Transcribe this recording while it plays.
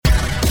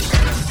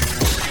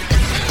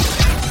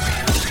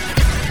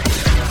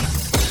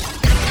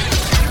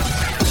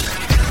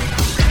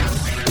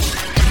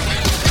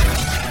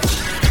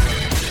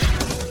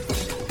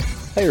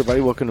Hey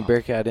everybody, welcome to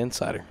Bearcat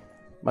Insider.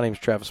 My name is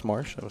Travis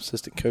Marsh. I'm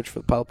assistant coach for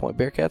the Pilot Point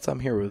Bearcats. I'm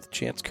here with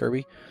Chance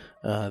Kirby,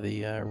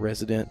 the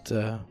resident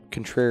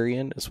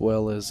contrarian, as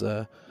well as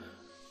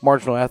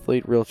marginal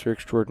athlete, realtor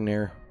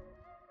extraordinaire.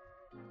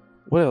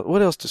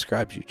 What else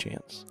describes you,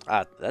 Chance?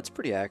 That's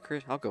pretty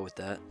accurate. I'll go with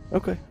that.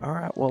 Okay, all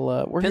right.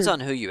 Well, we're Depends here. on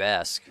who you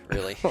ask,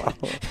 really.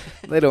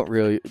 They don't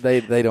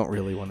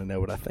really want to know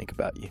what I think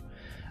about you.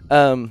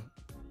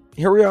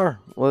 Here we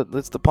are. Well,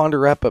 it's the Ponder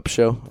wrap-up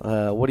show.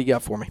 What do you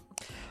got for me?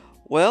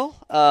 Well,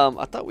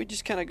 I thought we'd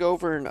just kind of go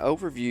over an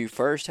overview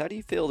first. How do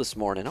you feel this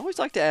morning? I always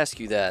like to ask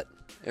you that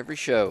every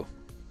show.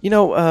 You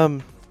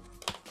know,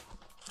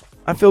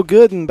 I feel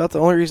good, and about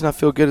the only reason I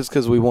feel good is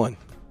because we won.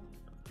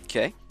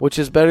 Okay. Which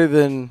is better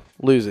than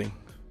losing.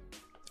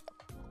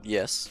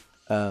 Yes.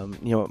 You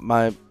know,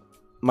 my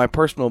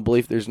personal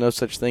belief, there's no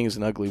such thing as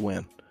an ugly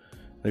win.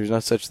 There's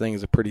no such thing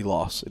as a pretty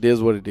loss. It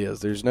is what it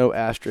is. There's no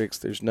asterisks.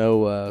 There's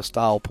no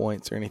style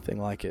points or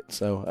anything like it.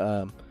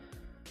 So,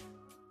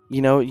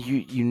 you know,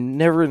 you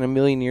never in a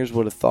million years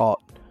would have thought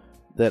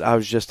that I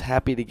was just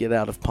happy to get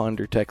out of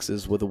Ponder,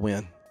 Texas with a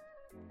win.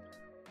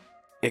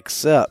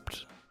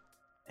 Except,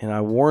 and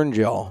I warned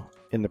y'all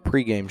in the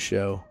pregame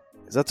show,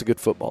 is that's a good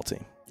football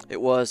team.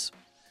 It was.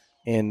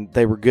 And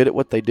they were good at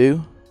what they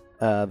do.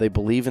 They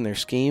believe in their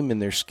scheme,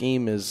 and their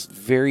scheme is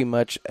very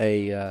much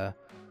a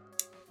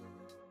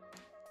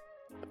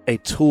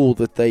tool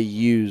that they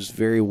use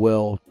very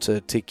well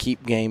to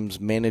keep games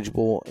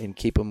manageable and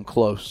keep them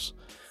close.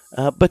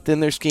 But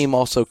then their scheme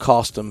also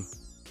cost them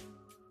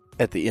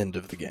at the end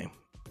of the game.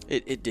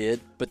 It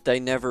did, but they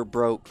never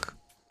broke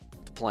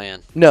the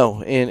plan.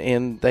 No,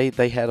 and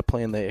they had a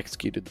plan. They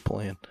executed the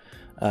plan.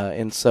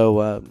 And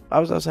so I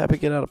was happy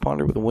to get out of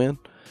Ponder with a win.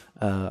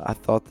 I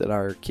thought that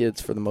our kids,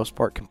 for the most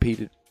part,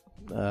 competed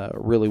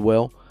really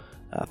well.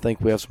 I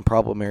think we have some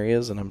problem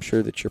areas, and I'm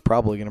sure that you're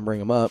probably going to bring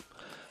them up.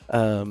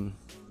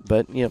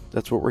 But, yeah,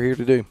 that's what we're here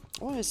to do.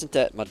 Well, isn't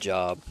that my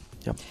job?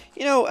 Yep.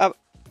 You know, I'm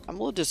a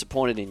little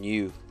disappointed in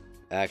you,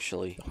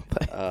 actually.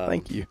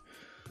 Thank you.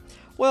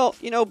 Well,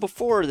 you know,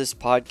 before this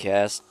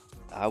podcast,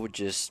 I would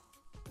just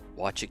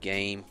watch a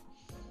game,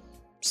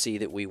 see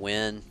that we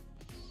win,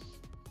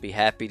 be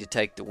happy to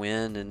take the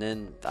win, and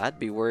then I'd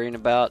be worrying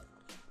about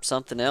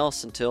something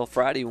else until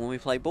Friday when we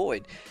play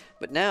Boyd.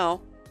 But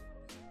now,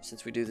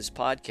 since we do this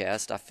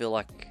podcast, I feel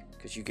like,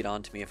 because you get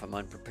on to me if I'm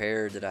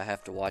unprepared, that I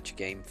have to watch a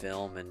game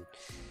film and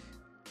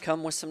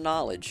come with some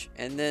knowledge.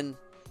 And then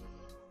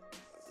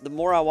the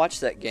more I watch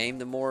that game,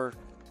 the more,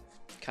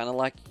 kind of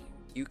like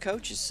you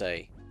coaches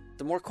say,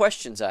 the more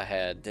questions I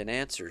had than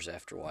answers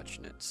after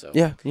watching it. So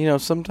yeah, you know,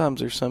 sometimes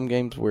there's some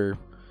games where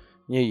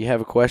you have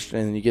a question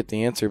and you get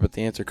the answer, but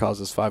the answer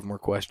causes 5 more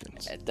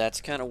questions. And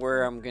that's kind of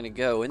where I'm going to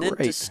go. And then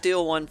to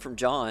steal one from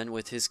John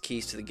with his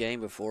keys to the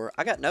game before,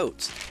 I got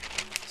notes.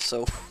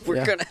 So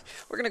we're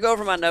gonna go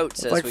over my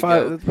notes as we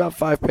go. It's about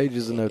 5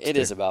 pages of notes. It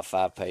is about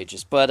 5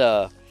 pages, but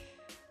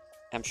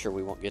I'm sure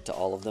we won't get to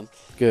all of them.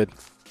 Good.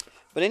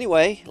 But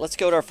anyway, let's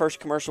go to our first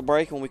commercial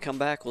break. When we come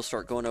back, we'll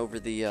start going over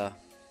the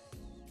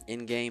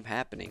in-game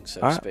happenings,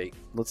 so to speak.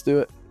 Let's do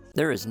it.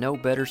 There is no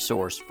better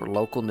source for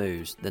local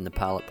news than the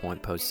Pilot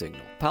Point Post-Signal.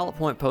 Pilot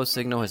Point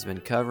Post-Signal has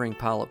been covering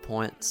Pilot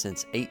Point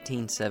since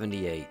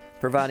 1878,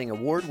 providing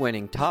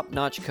award-winning,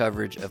 top-notch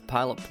coverage of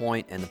Pilot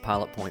Point and the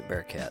Pilot Point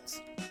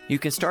Bearcats. You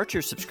can start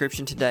your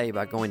subscription today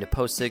by going to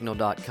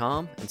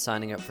postsignal.com and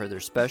signing up for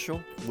their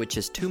special, which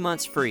is 2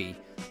 months free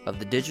of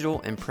the digital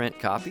and print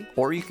copy,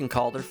 or you can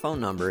call their phone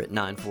number at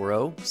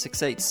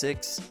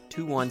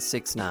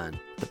 940-686-2169.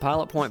 The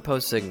Pilot Point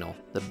Post-Signal,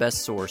 the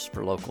best source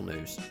for local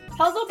news.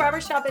 Puzzle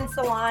Barbershop and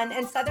Salon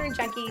and Southern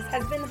Junkies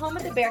has been home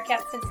of the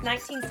Bearcats since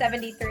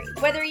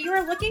 1973. Whether you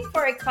are looking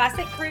for a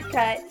classic crew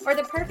cut or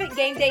the perfect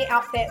game day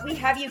outfit, we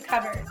have you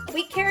covered.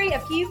 We carry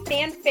a few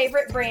fan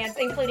favorite brands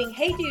including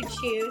Hey Dude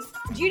Shoes,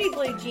 Judy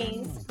Blue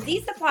Jeans,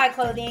 Z Supply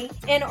Clothing,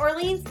 and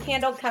Orleans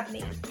Candle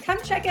Company.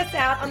 Come check us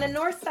out on the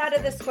north side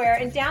of the square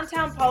in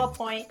downtown Pilot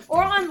Point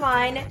or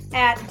online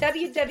at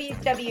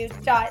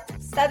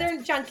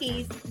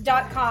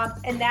www.southernjunkies.com,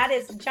 and that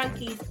is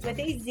junkies with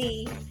a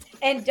Z.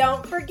 And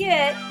don't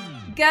forget,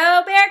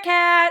 go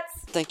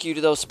Bearcats! Thank you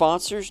to those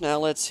sponsors. Now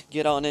let's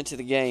get on into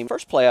the game.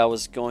 First play I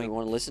was going to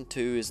want to listen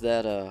to is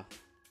that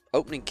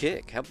opening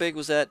kick. How big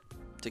was that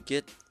to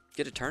get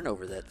a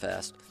turnover that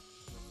fast?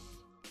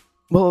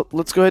 Well,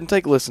 let's go ahead and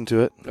take a listen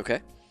to it.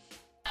 Okay.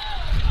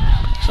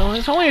 So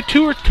it's only a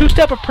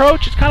two-step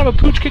approach. It's kind of a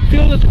pooch kick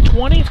field at the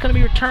 20. It's going to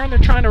be returned. They're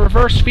trying to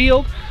reverse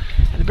field.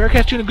 And the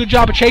Bearcats doing a good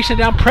job of chasing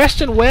down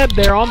Preston Webb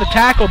there on the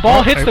tackle.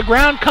 Ball hits the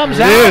ground,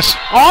 comes out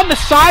on the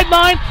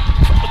sideline.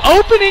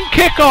 Opening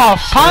kickoff.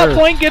 Pilot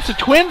Point gets a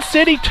Twin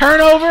City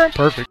turnover.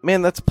 Perfect.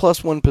 Man, that's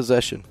 +1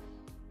 possession.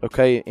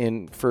 Okay,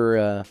 and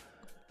for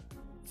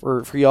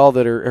y'all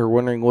that are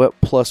wondering what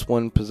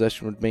 +1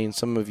 possession would mean,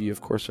 some of you,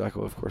 of course, know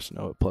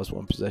what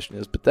 +1 possession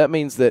is, but that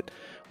means that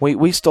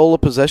we stole a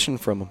possession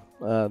from them.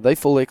 They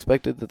fully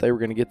expected that they were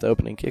going to get the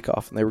opening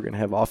kickoff, and they were going to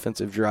have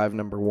offensive drive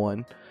number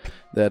 1,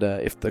 that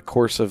if the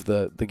course of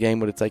the game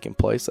would have taken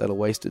place, that would have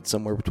wasted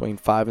somewhere between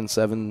 5 and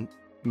 7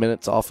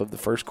 minutes off of the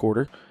first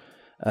quarter.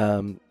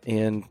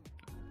 And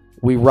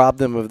we robbed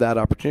them of that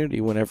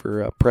opportunity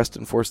whenever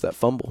Preston forced that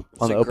fumble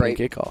on the opening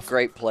kickoff.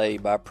 Great play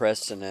by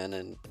Preston,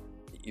 and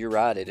you're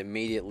right. It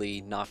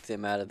immediately knocked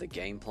them out of the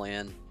game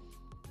plan.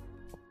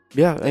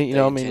 Yeah, that they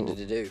intended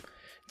to do.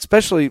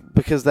 Especially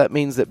because that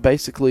means that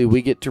basically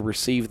we get to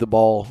receive the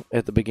ball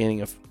at the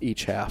beginning of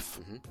each half,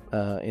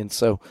 and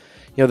so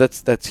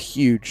that's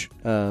huge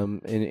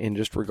in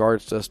just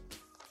regards to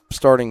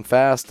starting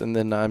fast. And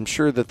then I'm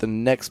sure that the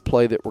next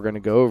play that we're going to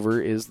go over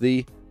is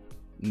the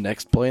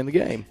next play in the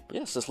game.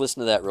 Yes, let's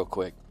listen to that real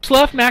quick.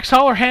 Left, Max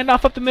Holler,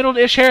 handoff up the middle to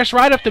Ish Harris,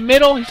 right up the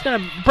middle. He's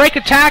going to break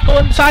a tackle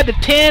inside the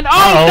 10.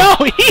 Oh,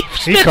 no, he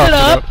snipped it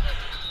up.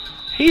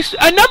 He's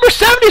number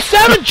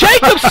 77,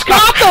 Jacob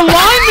Scott, the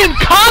lineman,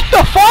 caught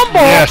the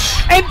fumble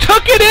and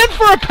took it in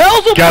for a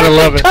Pelsel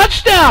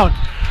touchdown.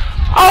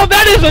 Oh,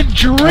 that is a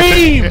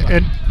dream.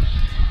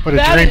 What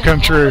a dream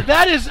come true.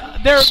 That is,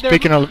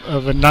 speaking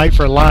of a night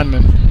for a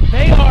lineman.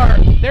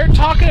 They're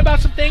talking about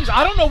some things.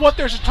 I don't know what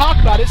there's to talk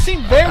about. It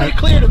seemed very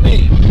clear to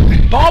me.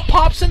 Ball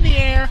pops in the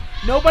air.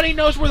 Nobody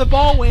knows where the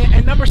ball went,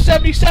 and number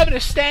 77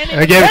 is standing.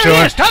 They gave it to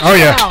him. Touchdown. Oh,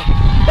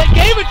 yeah. They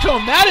gave it to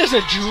him. That is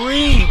a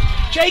dream.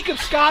 Jacob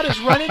Scott is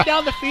running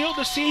down the field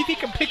to see if he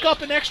can pick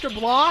up an extra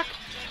block,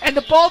 and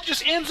the ball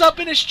just ends up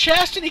in his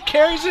chest, and he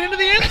carries it into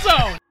the end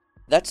zone.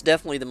 That's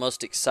definitely the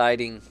most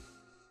exciting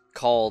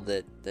call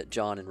that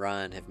John and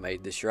Ryan have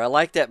made this year. I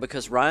like that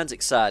because Ryan's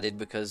excited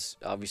because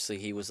obviously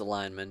he was a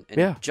lineman,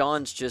 and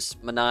John's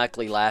just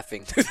maniacally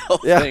laughing through the whole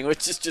thing,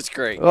 which is just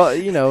great. Well,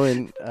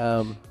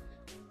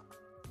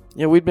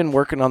 we'd been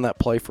working on that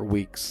play for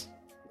weeks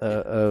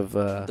of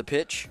the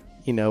pitch.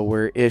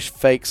 Where Ish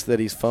fakes that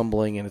he's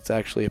fumbling, and it's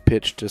actually a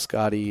pitch to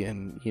Scotty,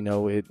 and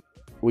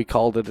we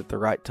called it at the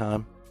right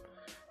time,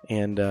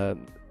 and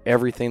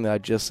everything that I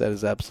just said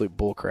is absolute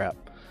bullcrap.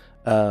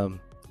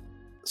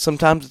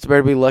 Sometimes it's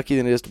better to be lucky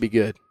than it is to be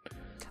good.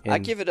 I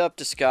give it up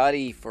to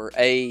Scotty for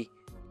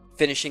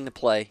finishing the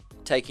play,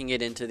 taking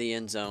it into the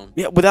end zone.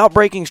 Yeah, without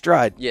breaking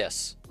stride.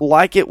 Yes,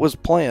 like it was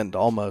planned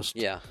almost.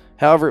 Yeah.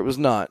 However, it was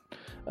not.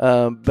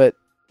 But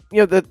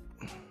that.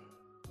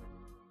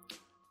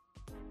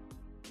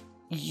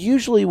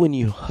 Usually when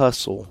you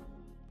hustle,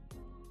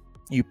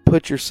 you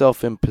put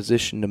yourself in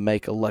position to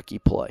make a lucky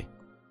play.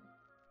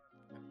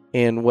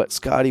 And what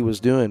Scotty was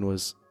doing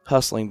was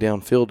hustling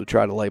downfield to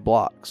try to lay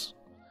blocks.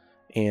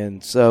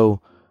 And so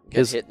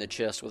hit in the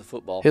chest with a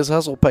football. His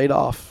hustle paid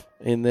off.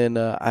 And then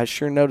I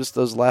sure noticed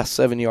those last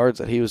 7 yards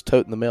that he was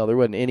toting the mail. There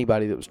wasn't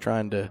anybody that was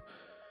trying to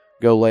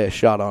go lay a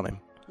shot on him.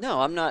 No,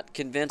 I'm not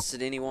convinced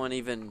that anyone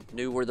even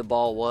knew where the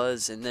ball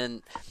was. And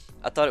then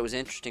I thought it was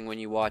interesting when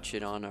you watch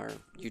it on our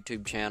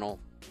YouTube channel.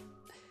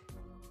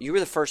 You were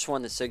the first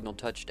one that signaled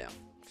touchdown.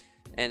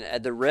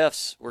 And the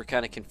refs were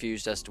kind of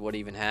confused as to what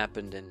even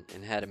happened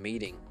and had a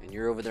meeting. And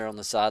you're over there on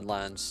the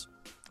sidelines.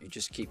 You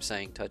just keep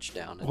saying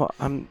touchdown. Well,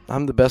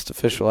 I'm the best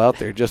official out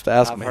there. Just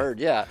ask me. I've heard,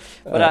 yeah.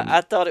 But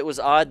I thought it was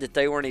odd that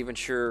they weren't even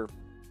sure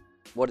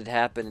what had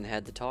happened and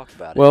had to talk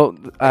about it. Well,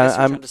 I'm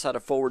trying to decide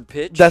a forward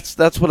pitch.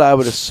 That's what I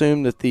would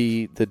assume that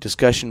the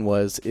discussion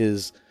was.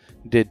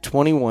 Did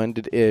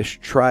Ish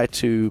try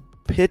to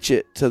pitch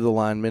it to the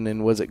lineman,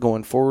 and was it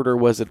going forward, or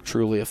was it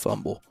truly a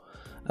fumble?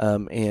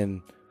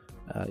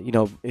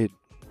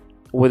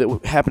 With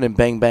it happening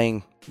bang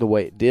bang the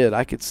way it did,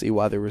 I could see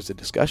why there was a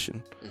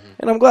discussion,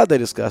 and I'm glad they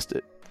discussed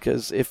it,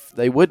 because if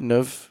they wouldn't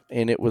have,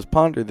 and it was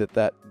Ponder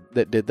that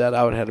did that,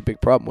 I would have had a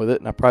big problem with it,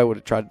 and I probably would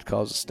have tried to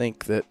cause a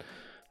stink that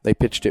they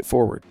pitched it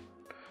forward.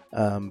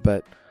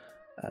 But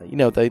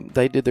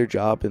they did their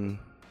job, and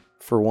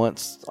for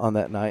once on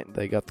that night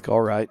they got the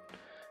call right,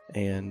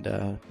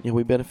 and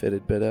we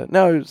benefited. But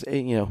no, it was,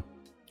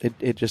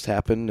 it just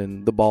happened,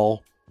 and the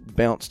ball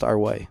bounced our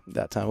way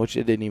that time, which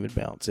it didn't even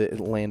bounce. It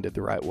landed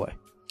the right way.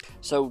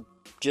 So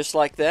just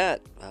like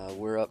that,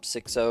 we're up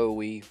 6-0.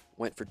 We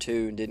went for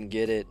 2 and didn't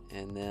get it,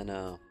 and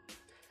then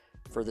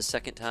for the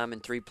second time in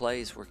 3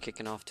 plays, we're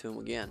kicking off to them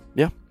again.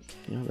 Yeah,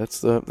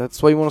 that's the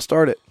way you want to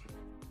start it.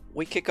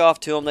 We kick off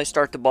to them. They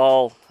start the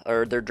ball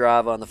or their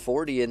drive on the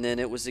 40, and then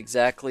it was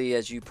exactly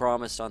as you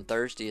promised on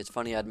Thursday. It's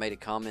funny, I'd made a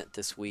comment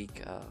this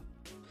week.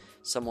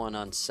 Someone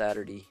on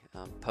Saturday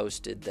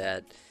posted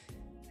that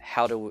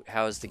how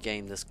is the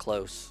game this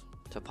close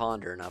to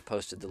Ponder, and I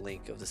posted the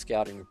link of the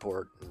scouting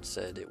report and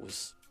said it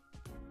was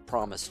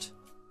promised.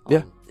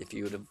 Yeah. If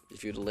you would have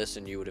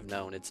listened, you would have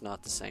known it's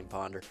not the same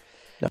Ponder.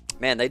 No.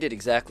 Man, they did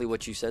exactly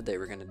what you said they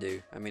were going to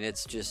do. I mean,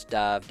 it's just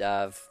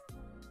dive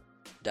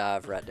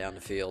right down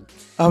the field.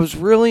 I was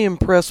really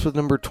impressed with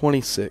number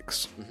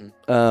 26.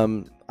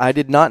 I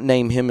did not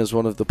name him as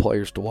one of the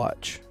players to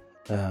watch,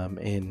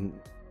 and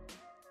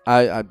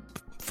I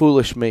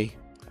foolish me.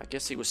 I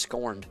guess he was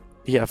scorned.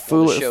 Yeah,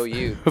 foolish. Show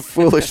you.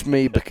 Foolish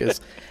me, because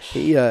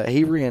he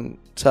ran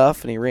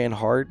tough and he ran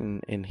hard,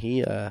 and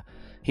he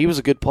was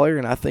a good player,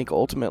 and I think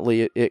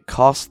ultimately it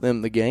cost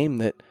them the game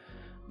that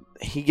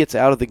he gets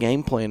out of the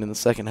game plan in the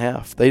second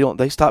half.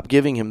 They stop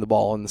giving him the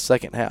ball in the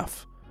second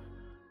half.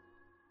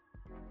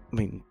 I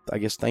mean, I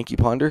guess thank you,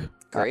 Ponder.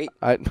 Great.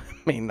 I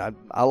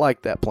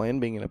like that plan,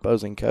 being an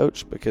opposing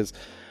coach, because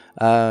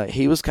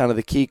he was kind of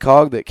the key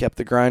cog that kept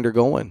the grinder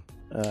going.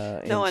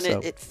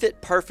 It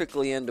fit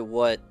perfectly into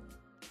what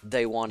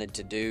they wanted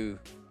to do.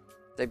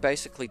 They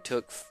basically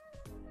took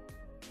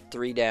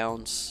 3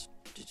 downs,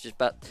 just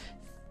about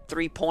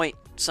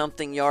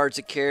 3-point-something yards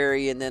a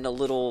carry, and then a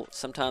little,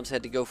 sometimes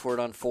had to go for it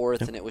on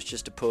 4th, and it was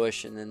just a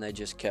push, and then they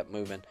just kept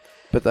moving.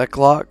 But that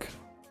clock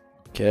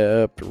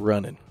kept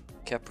running.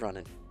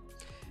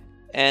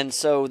 And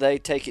so they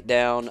take it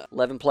down,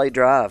 11-play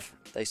drive.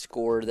 They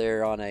score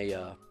there on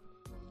a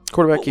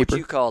quarterback keeper. What would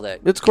you call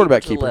that? It's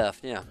quarterback keeper. keeper.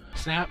 Left, yeah.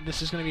 Snap.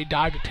 This is going to be a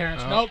dive to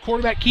Terrence. No,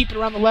 quarterback keep it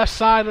around the left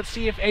side. Let's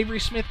see if Avery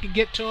Smith can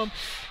get to him.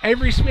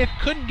 Avery Smith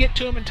couldn't get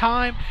to him in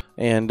time.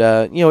 And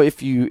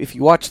if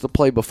you watch the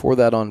play before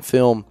that on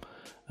film,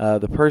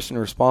 the person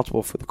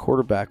responsible for the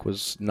quarterback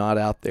was not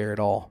out there at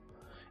all.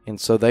 And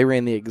so they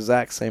ran the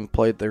exact same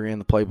play that they ran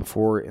the play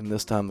before, and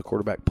this time the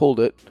quarterback pulled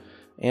it,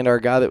 and our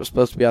guy that was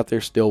supposed to be out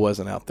there still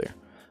wasn't out there.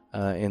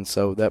 And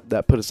so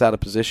that put us out of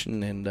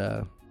position,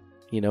 and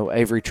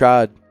Avery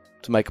tried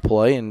to make a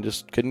play and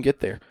just couldn't get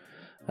there.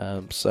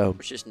 So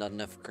there's just not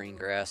enough green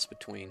grass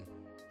between.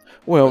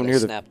 Well, when you're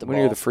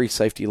the free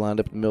safety lined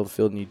up in the middle of the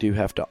field, and you do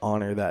have to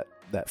honor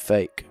that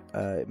fake,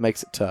 it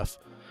makes it tough.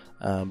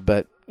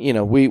 But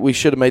we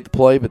should have made the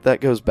play, but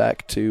that goes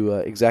back to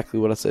exactly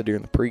what I said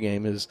during the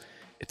pregame: is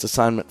it's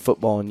assignment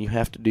football, and you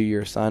have to do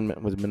your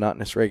assignment with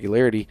monotonous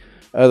regularity.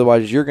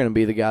 Otherwise, you're going to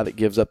be the guy that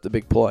gives up the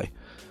big play.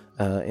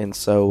 And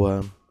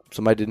so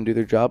somebody didn't do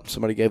their job.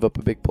 Somebody gave up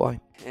a big play.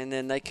 And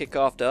then they kick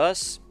off to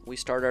us. We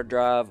start our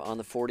drive on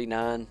the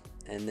 49,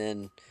 and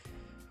then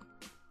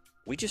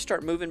we just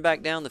start moving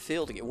back down the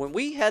field again. When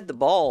we had the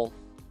ball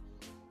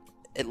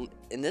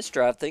in this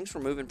drive, things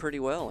were moving pretty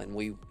well, and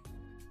we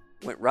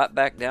went right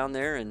back down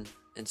there and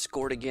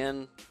scored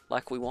again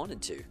like we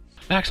wanted to.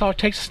 Max Holler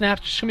takes a snap.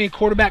 It's going to be a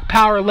quarterback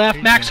power left.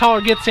 Max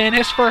Holler gets in.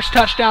 His first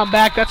touchdown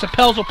back. That's a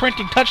Pelzel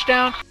Printing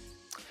touchdown.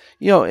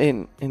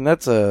 And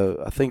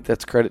I think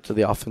that's credit to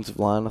the offensive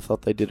line. I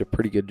thought they did a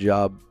pretty good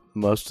job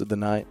most of the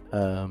night.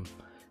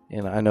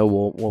 And I know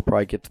we'll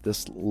probably get to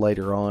this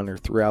later on or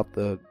throughout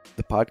the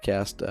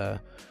podcast.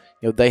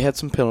 They had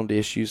some penalty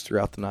issues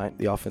throughout the night.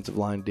 The offensive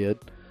line did.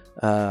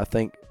 I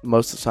think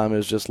most of the time it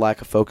was just lack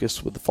of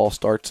focus with the false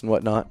starts and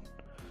whatnot.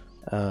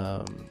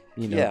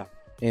 Yeah.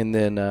 And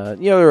then there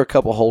were a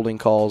couple holding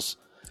calls.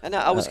 And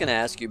I was going to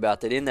ask you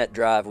about that. In that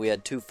drive, we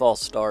had 2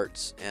 false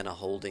starts and a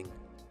holding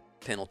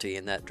penalty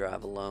in that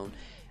drive alone.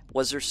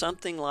 Was there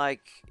something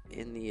like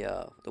in the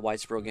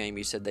Whitesboro game,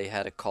 you said they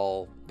had a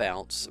call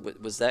bounce?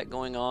 Was that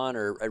going on?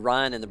 Or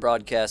Ryan in the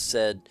broadcast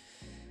said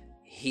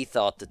he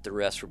thought that the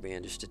refs were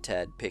being just a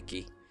tad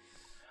picky.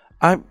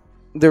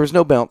 There was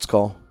no bounce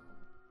call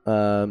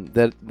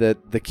that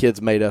the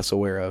kids made us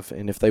aware of,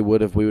 and if they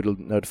would have, we would have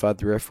notified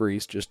the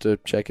referees just to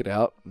check it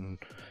out and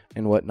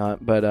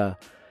whatnot. But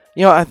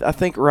I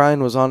think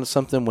Ryan was on to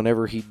something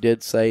whenever he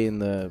did say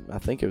I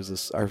think it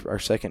was our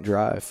second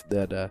drive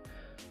that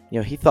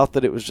he thought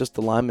that it was just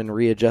the linemen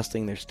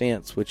readjusting their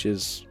stance, which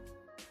is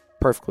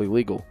perfectly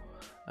legal.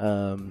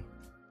 And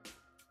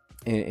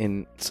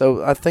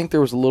so I think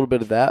there was a little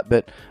bit of that,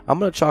 but I'm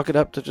going to chalk it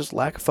up to just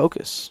lack of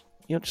focus.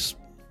 Just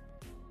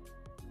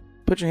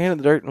put your hand in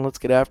the dirt and let's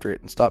get after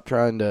it and stop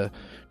trying to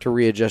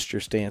readjust your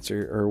stance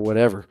or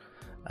whatever.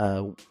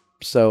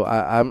 So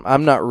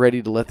I'm not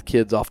ready to let the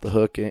kids off the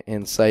hook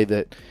and say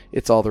that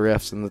it's all the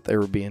refs and that they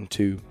were being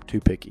too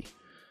picky.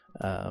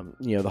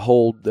 The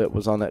hold that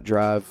was on that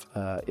drive,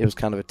 it was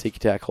kind of a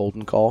ticky-tack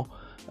holding call.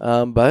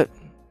 But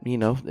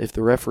if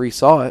the referee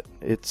saw it,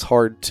 it's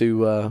hard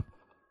to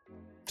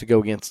go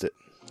against it.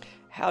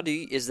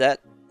 Is that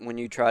when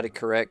you try to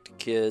correct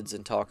kids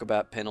and talk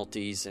about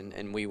penalties,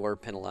 and we were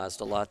penalized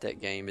a lot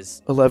that game,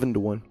 is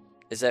 11-1.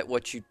 Is that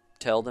what you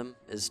tell them,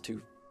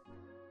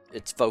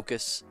 it's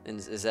focus, and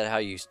is that how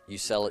you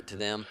sell it to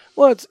them?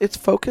 Well, it's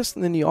focus,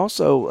 and then you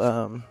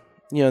also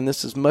and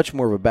this is much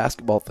more of a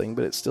basketball thing,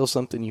 but it's still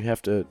something you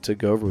have to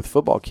go over with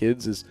football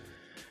kids, is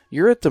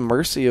you're at the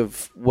mercy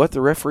of what the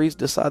referees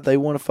decide they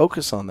want to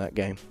focus on that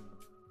game.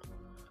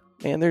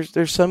 And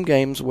there's some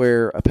games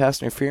where a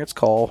pass interference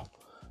call,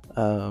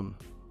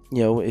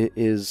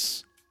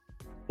 is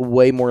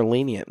way more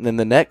lenient than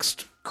the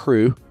next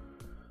crew.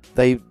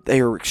 They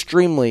are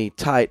extremely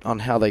tight on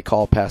how they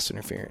call pass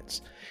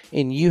interference.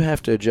 And you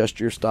have to adjust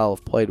your style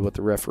of play to what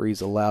the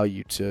referees allow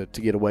you to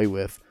get away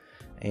with.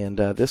 And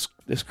this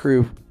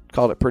crew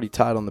called it pretty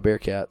tight on the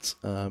Bearcats,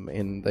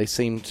 and they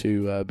seem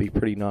to be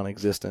pretty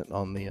non-existent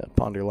on the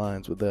Ponder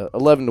Lions with the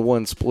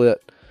 11-1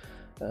 split.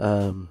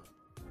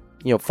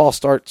 False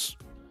starts,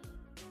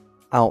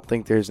 I don't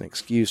think there's an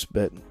excuse,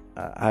 but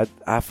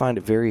I find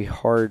it very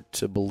hard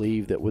to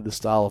believe that with the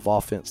style of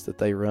offense that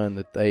they run,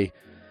 that they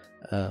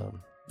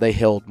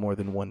held more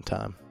than one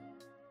time.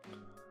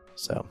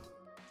 So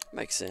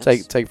makes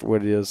sense. Take for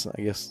what it is,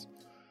 I guess.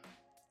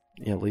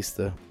 At least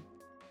the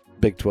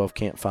Big 12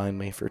 can't find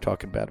me for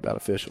talking bad about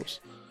officials.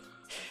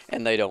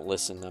 And they don't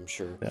listen, I'm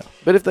sure. Yeah.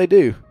 But if they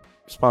do,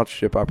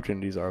 sponsorship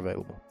opportunities are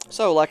available.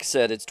 So, like I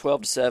said, it's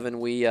 12-7.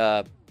 We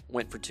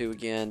went for 2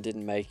 again,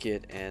 didn't make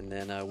it, and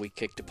then we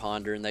kicked to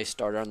Ponder, and they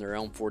started on their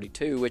own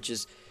 42, which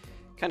is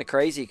kind of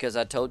crazy because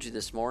I told you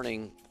this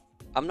morning,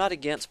 I'm not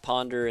against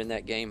Ponder in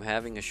that game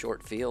having a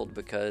short field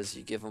because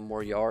you give them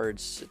more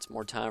yards, it's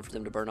more time for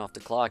them to burn off the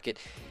clock.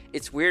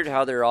 It's weird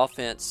how their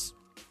offense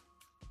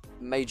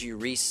made you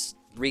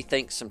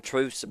rethink some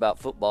truths about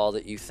football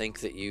that you think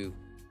that you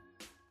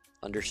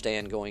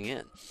understand going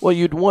in. Well,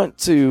 you'd want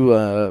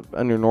to,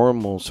 under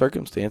normal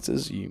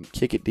circumstances, you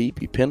kick it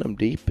deep, you pin them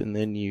deep, and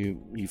then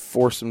you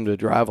force them to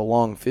drive a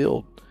long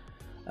field.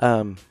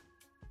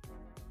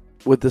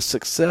 With the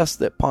success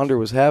that Ponder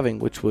was having,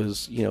 which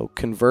was,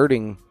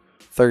 converting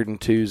 3rd and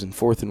 2s and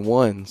 4th and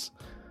 1s,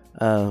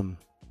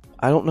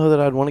 I don't know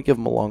that I'd want to give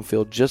them a long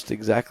field just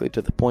exactly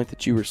to the point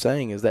that you were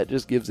saying, is that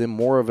just gives them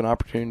more of an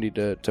opportunity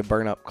to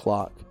burn up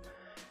clock.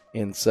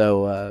 And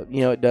so,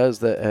 it does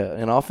that.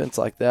 An offense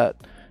like that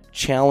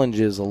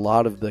challenges a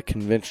lot of the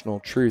conventional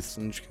truths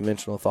and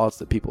conventional thoughts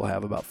that people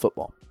have about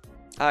football.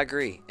 I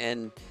agree,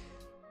 and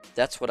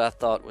that's what I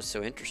thought was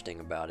so interesting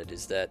about it,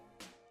 is that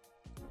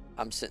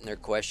I'm sitting there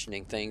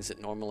questioning things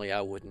that normally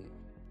I wouldn't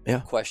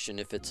question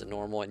if it's a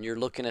normal, and you're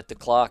looking at the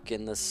clock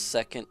in the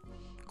second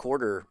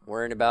quarter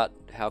worrying about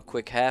how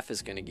quick half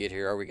is going to get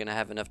here. Are we going to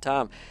have enough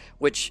time?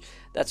 Which,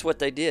 that's what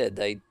they did.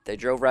 They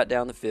drove right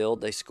down the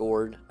field. They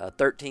scored a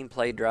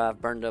 13-play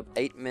drive, burned up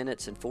 8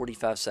 minutes and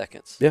 45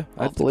 seconds. Yeah,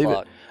 I believe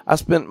it. I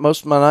spent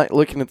most of my night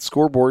looking at the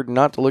scoreboard,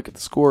 not to look at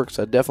the score because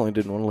I definitely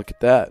didn't want to look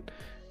at that.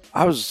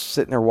 I was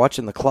sitting there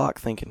watching the clock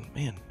thinking,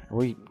 man,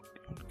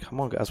 come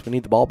on, guys, we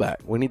need the ball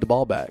back. We need the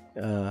ball back.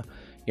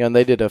 And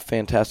they did a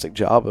fantastic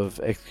job of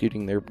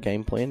executing their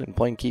game plan and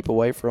playing keep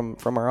away from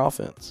our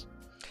offense.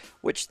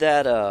 Which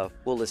we'll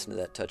listen to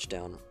that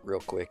touchdown real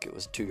quick. It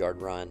was a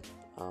 2-yard run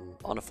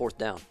on a 4th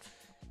down.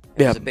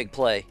 It was a big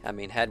play. I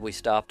mean, had we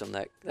stopped them,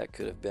 that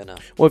could have been a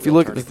well. If you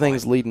look at the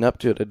things leading up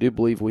to it, I do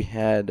believe we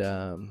had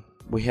them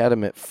at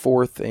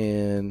 4th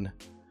and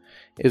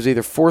it was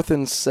either 4th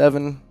and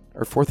 7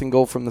 or 4th and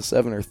goal from the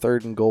 7 or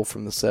 3rd and goal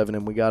from the 7,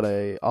 and we got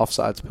a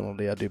offsides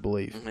penalty. I do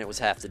believe it was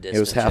half the distance. It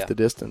was half the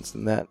distance,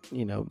 and that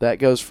that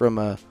goes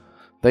from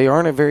they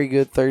aren't a very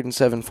good 3rd and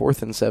 7,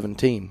 4th and 7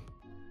 team.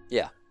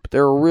 Yeah.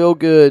 They're a real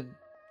good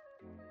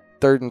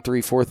 3rd and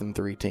 3, 4th and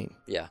 3 team.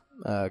 Yeah.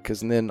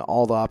 Because then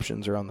all the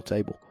options are on the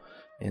table.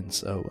 And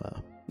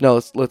so,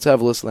 let's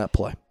have a listen to that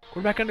play.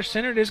 Quarterback under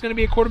center. It is going to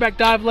be a quarterback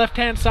dive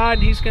left-hand side,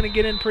 and he's going to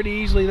get in pretty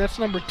easily. That's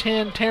number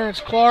 10, Terrence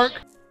Clark.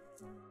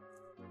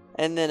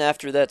 And then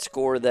after that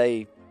score,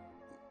 they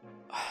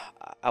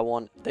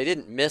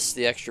didn't miss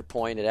the extra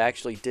point. It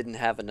actually didn't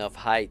have enough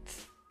height.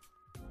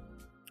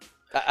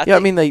 I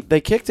mean, they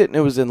kicked it and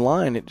it was in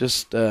line. It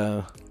just...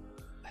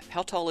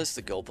 how tall is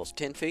the goalpost?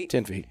 10 feet?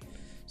 10 feet.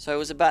 So it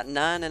was about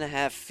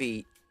 9.5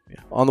 feet.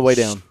 Yeah, on the way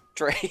down.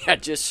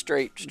 Just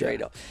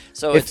straight up.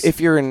 So if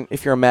you're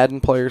a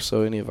Madden player,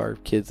 so any of our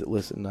kids that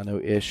listen, I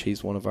know Ish,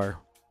 he's one of our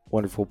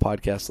wonderful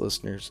podcast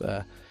listeners.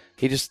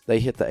 They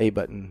hit the A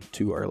button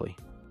too early.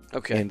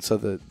 Okay. And so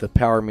the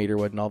power meter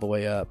wasn't all the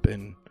way up,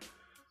 and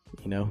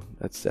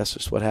that's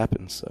just what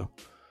happens.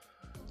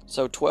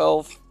 So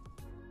 12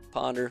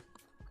 Ponder.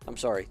 I'm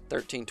sorry,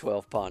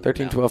 13-12 Ponder.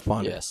 13-12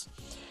 Ponder. Yes.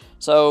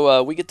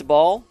 So we get the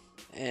ball,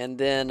 and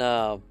then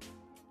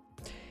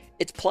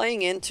it's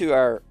playing into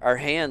our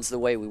hands the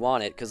way we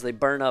want it because they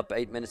burn up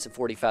 8 minutes and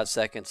 45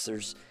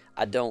 seconds.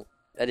 I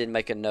didn't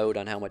make a note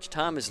on how much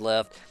time is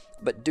left,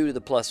 but due to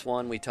the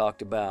 +1 we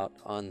talked about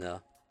on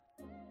the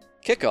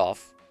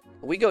kickoff,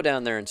 we go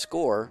down there and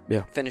score,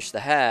 finish the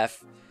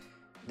half,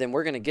 then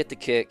we're going to get the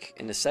kick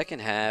in the second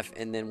half,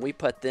 and then we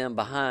put them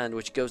behind,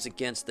 which goes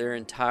against their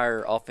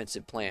entire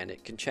offensive plan.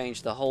 It can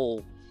change the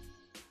whole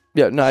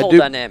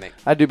dynamic.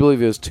 I do believe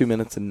it was 2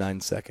 minutes and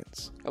 9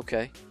 seconds.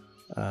 Okay.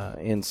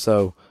 And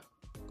so...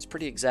 It's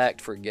pretty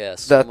exact for a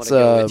guess. That's, I'm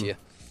going to go with you.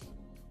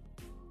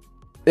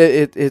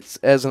 It's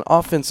as an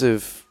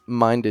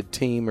offensive-minded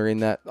team or in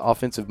that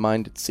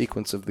offensive-minded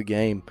sequence of the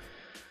game,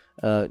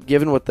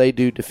 given what they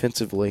do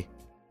offensively,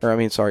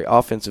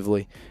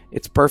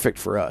 it's perfect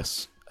for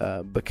us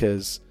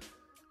because,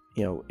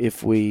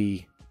 if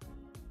we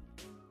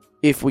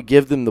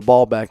give them the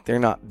ball back, they're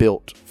not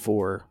built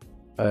for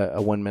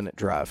a 1 minute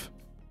drive.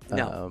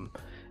 No.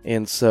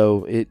 And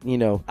so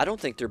I don't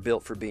think they're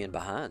built for being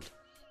behind.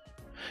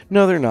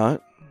 No, they're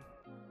not.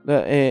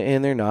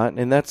 And they're not.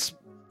 And that's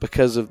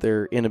because of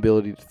their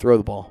inability to throw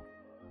the ball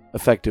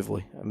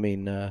effectively. I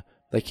mean,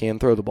 they can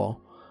throw the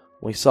ball.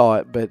 We saw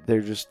it, but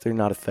they're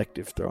not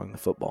effective throwing the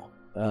football.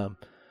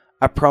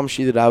 I promise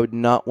you that I would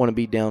not want to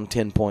be down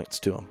 10 points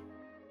to them.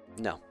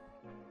 No.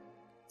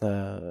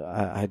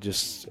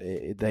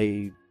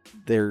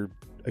 They're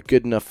a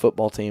good enough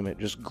football team at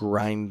just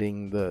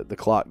grinding the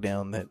clock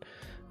down that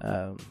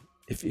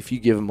if you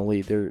give them a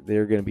lead,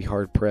 they're going to be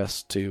hard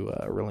pressed to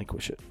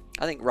relinquish it.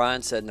 I think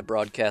Ryan said in the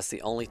broadcast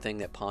the only thing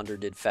that Ponder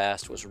did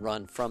fast was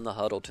run from the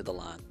huddle to the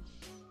line.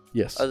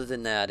 Yes. Other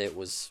than that,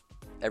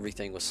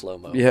 everything was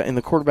slow-mo. Yeah, and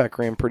the quarterback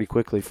ran pretty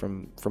quickly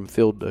from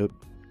field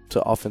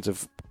to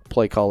offensive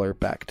play caller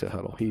back to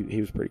huddle.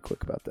 He was pretty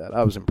quick about that.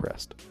 I was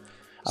impressed.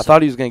 I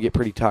thought he was going to get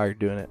pretty tired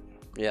doing it.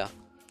 Yeah.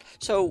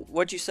 So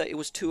what'd you say? It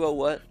was 2-0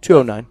 what?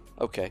 209.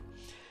 Okay.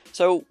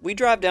 So we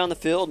drive down the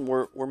field and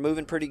we're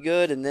moving pretty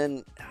good, and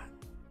then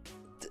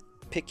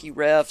picky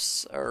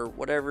refs or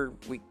whatever,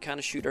 we kind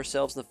of shoot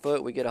ourselves in the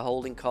foot. We get a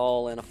holding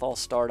call and a false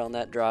start on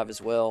that drive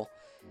as well,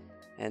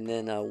 and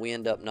then we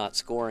end up not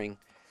scoring.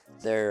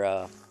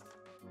 There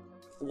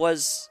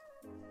was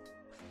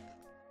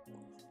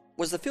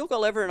the field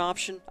goal ever an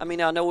option? I mean,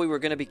 I know we were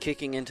going to be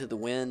kicking into the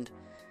wind,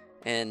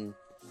 and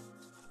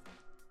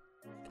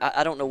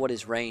I don't know what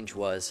his range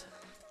was.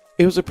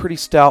 It was a pretty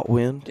stout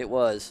wind. It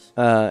was.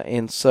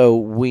 And so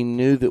we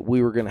knew that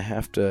we were going to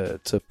have to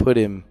put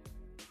him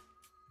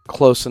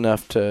close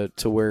enough to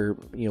where,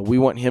 we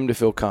want him to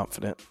feel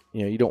confident.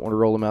 You don't want to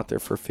roll him out there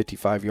for a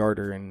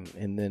 55-yarder and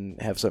then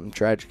have something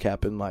tragic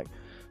happen, like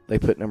they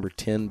put number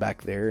 10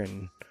 back there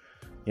and,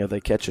 they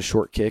catch a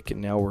short kick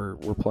and now we're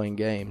playing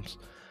games.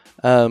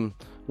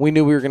 We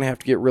knew we were going to have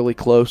to get really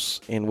close,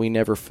 and we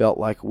never felt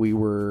like we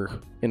were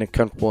in a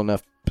comfortable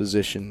enough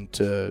position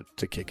to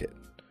kick it.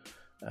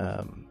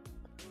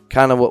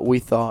 Kind of what we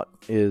thought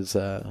is,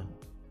 I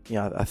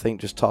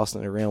think just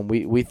tossing it around,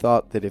 we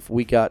thought that if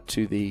we got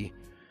to the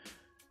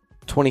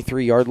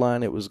 23-yard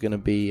line, it was going to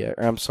be,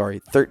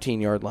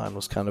 13-yard line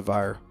was kind of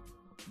our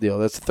deal.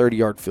 That's a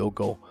 30-yard field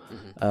goal.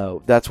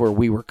 Mm-hmm. That's where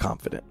we were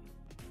confident,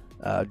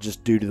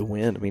 just due to the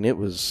wind. I mean, it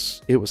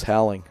was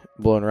howling,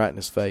 blowing right in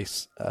his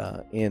face.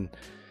 And,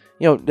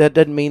 that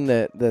doesn't mean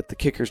that the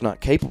kicker's not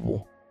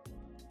capable.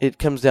 It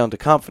comes down to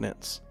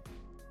confidence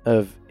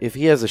of if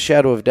he has a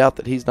shadow of doubt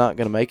that he's not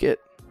going to make it,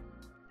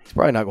 he's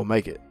probably not going to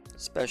make it.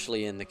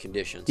 Especially in the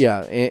conditions.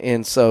 Yeah,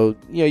 and so,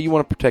 you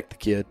want to protect the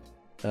kid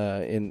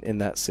in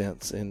that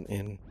sense.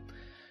 And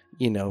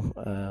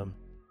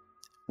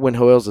when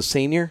Joel's a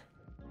senior,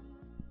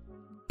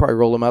 probably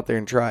roll him out there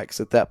and try it, because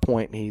at that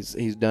point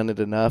he's done it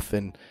enough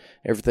and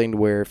everything to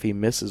where if he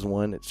misses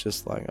one, it's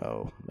just like,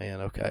 oh,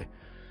 man, okay.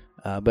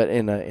 But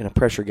in a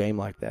pressure game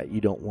like that, you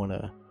don't want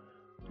to,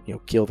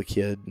 kill the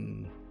kid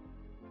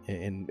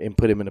and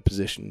put him in a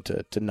position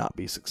to not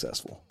be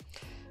successful.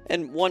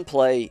 And one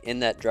play in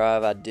that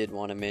drive I did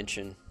want to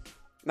mention.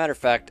 Matter of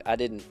fact, I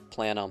didn't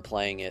plan on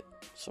playing it,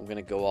 so I'm going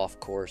to go off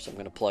course. I'm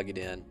going to plug it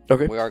in.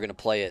 Okay. We are going to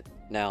play it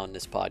now in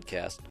this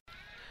podcast.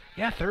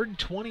 Yeah, 3rd and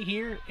 20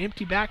 here,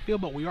 empty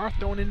backfield, but we are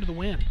throwing into the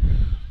wind.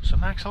 So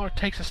Max Holler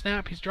takes a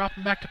snap. He's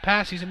dropping back to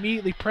pass. He's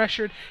immediately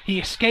pressured. He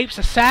escapes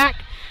a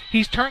sack.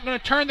 He's going to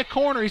turn the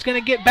corner. He's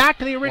going to get back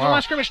to the original line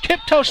of scrimmage.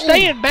 Tiptoe,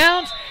 stay in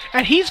bounds,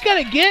 and he's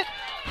going to get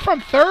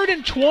from 3rd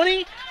and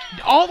 20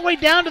 all the way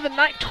down to the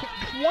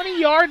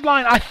 20-yard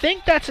line. I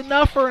think that's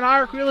enough for an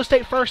Irish Real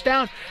Estate first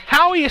down.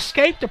 How he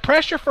escaped the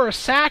pressure for a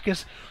sack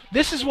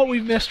this is what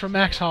we've missed from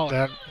Max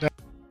Holler.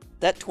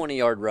 That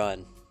 20-yard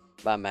run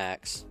by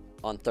Max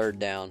on 3rd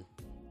down,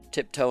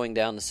 tiptoeing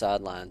down the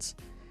sidelines,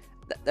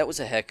 that was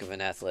a heck of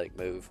an athletic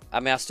move. I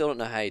mean, I still don't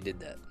know how he did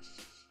that.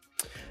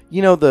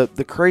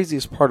 The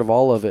craziest part of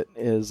all of it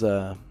is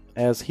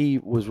as he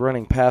was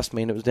running past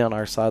me and it was down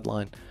our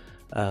sideline,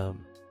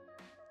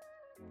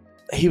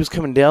 he was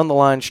coming down the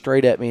line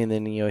straight at me, and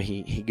then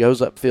he goes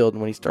upfield,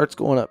 and when he starts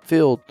going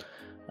upfield,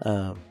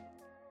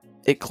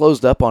 it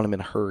closed up on him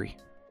in a hurry.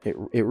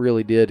 It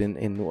really did,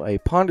 and a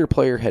Ponder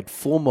player had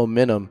full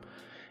momentum,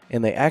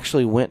 and they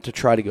actually went to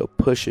try to go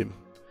push him.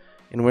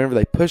 And whenever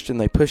they pushed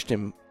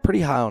him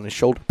pretty high on his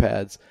shoulder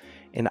pads,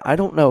 and I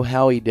don't know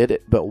how he did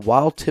it, but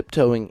while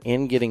tiptoeing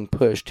and getting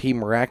pushed, he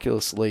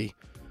miraculously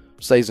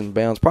stays in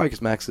bounds. Probably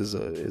because Max is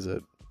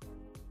a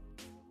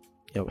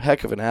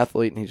heck of an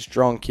athlete, and he's a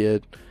strong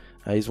kid.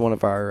 He's one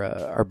of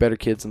our better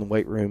kids in the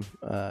weight room,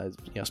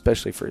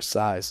 especially for his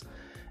size,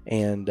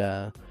 and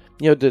to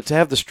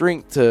have the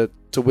strength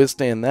to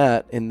withstand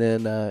that, and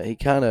then he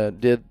kind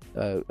of did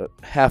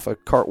half a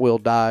cartwheel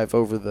dive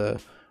over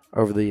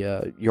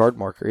the yard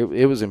marker.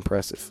 It was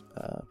impressive,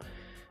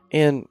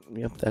 and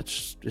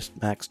that's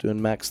just Max doing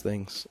Max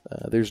things.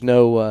 There's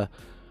no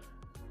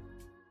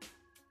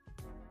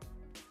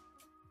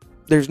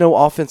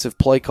offensive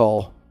play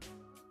call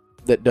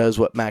that does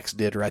what Max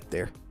did right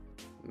there.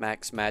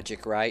 Max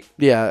magic, right?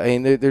 Yeah, I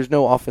mean, there's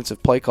no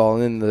offensive play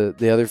call, and then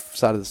the other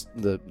side of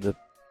the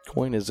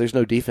coin is there's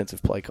no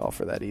defensive play call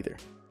for that either.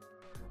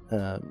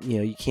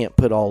 You can't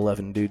put all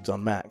 11 dudes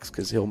on Max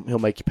because he'll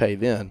make you pay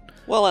then.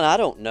 Well, and I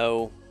don't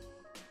know.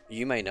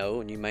 You may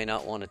know, and you may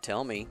not want to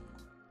tell me.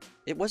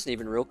 It wasn't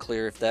even real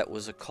clear if that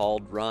was a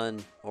called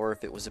run or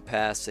if it was a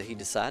pass that he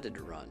decided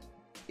to run.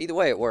 Either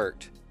way, it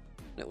worked.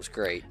 It was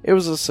great. It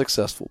was a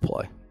successful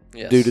play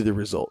due to the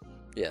result.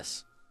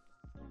 Yes.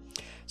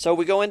 So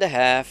we go into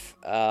half.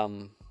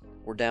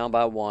 We're down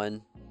by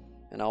 1,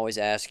 and I always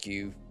ask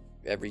you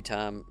every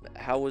time,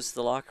 how was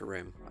the locker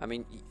room? I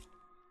mean,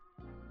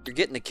 you're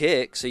getting the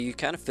kick, so you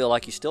kind of feel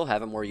like you still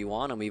have them where you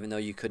want them, even though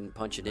you couldn't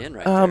punch it in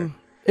right there.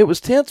 It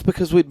was tense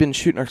because we'd been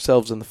shooting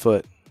ourselves in the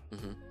foot.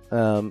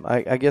 Mm-hmm.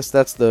 I guess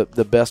that's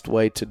the best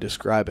way to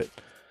describe it.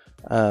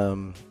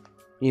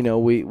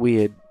 We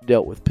had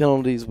dealt with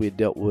penalties. We had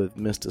dealt with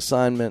missed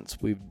assignments.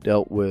 We've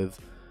dealt with,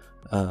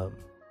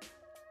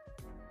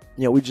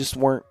 we just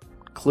weren't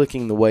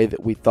clicking the way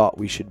that we thought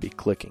we should be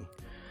clicking.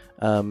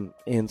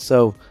 And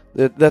so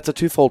That's a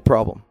twofold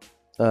problem.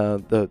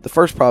 The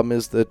first problem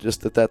is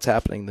that's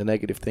happening. The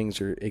negative things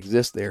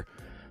exist there.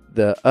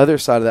 The other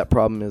side of that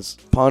problem is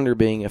Ponder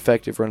being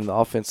effective running the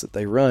offense that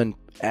they run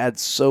adds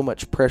so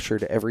much pressure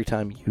to every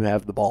time you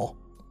have the ball,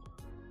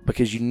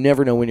 because you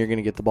never know when you're going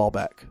to get the ball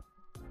back.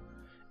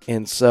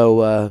 And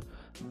so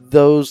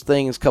those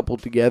things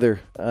coupled together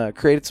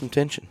created some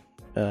tension.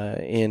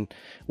 And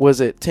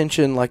was it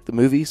tension like the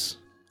movies?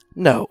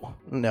 No,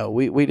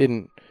 we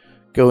didn't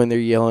go in there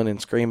yelling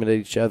and screaming at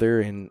each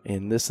other and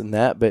this and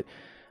that, but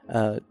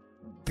the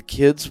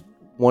kids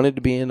wanted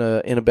to be in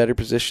a better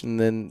position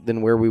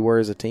than where we were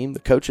as a team. The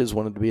coaches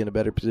wanted to be in a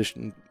better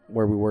position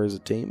where we were as a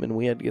team, and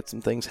we had to get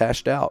some things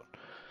hashed out.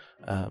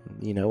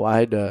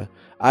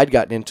 I'd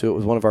gotten into it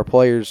with one of our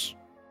players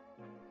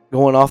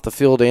going off the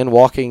field and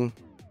walking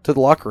to the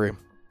locker room.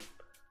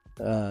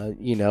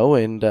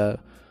 The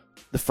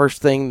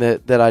first thing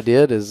that I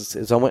did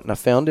is I went and I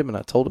found him and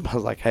I told him, I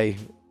was like, hey,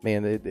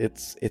 man,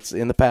 it's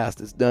in the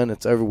past. It's done.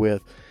 It's over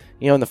with.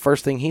 And the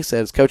first thing he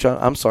said is, Coach,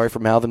 I'm sorry for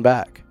mouthing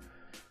back.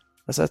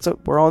 I said,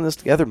 we're on this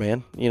together,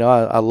 man.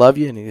 I love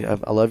you, and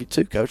I love you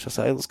too, Coach. I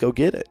said, hey, let's go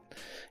get it.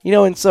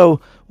 And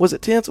so was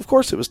it tense? Of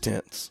course it was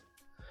tense.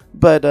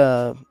 But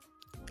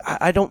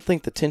I don't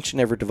think the tension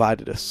ever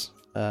divided us.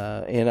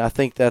 And I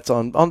think that's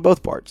on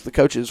both parts. The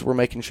coaches were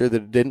making sure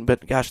that it didn't,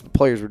 but gosh, the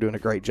players were doing a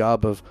great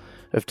job of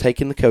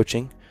taking the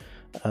coaching,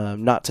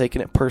 not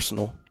taking it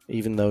personal,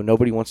 even though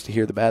nobody wants to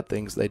hear the bad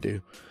things they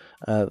do.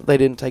 They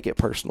didn't take it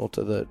personal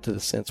to the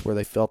sense where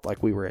they felt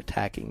like we were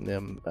attacking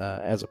them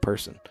as a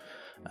person.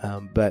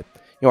 But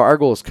our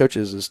goal as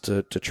coaches is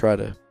to try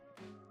to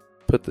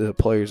put the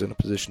players in a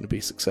position to be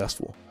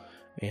successful,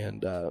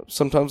 and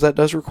sometimes that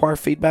does require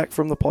feedback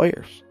from the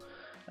players.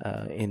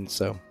 And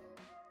so,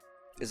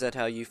 is that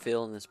how you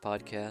feel in this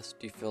podcast?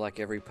 Do you feel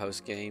like every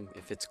post game,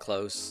 if it's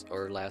close,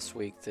 or last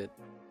week, that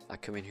I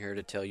come in here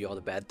to tell you all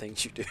the bad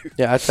things you do?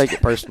 Yeah, I take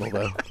it personal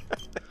though.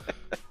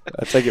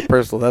 I take it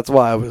personal. That's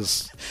why I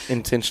was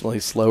intentionally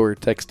slower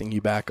texting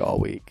you back all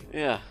week.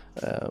 Yeah.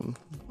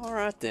 All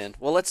right, then.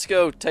 Well, let's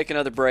go take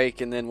another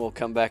break, and then we'll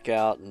come back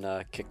out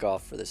and kick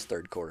off for this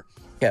third quarter.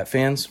 Cat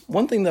fans,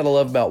 one thing that I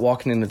love about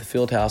walking into the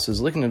field house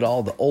is looking at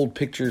all the old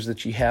pictures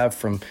that you have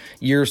from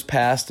years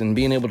past and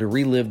being able to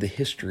relive the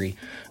history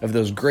of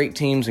those great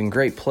teams and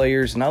great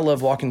players. And I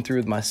love walking through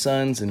with my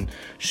sons and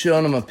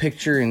showing them a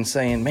picture and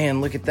saying, man,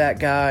 look at that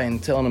guy,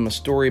 and telling them a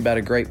story about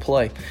a great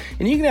play.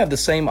 And you can have the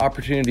same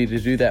opportunity to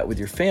do that with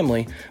your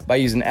family by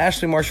using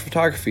Ashley Marsh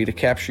Photography to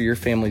capture your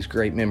family's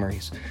great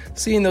memories.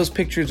 Seeing those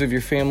pictures of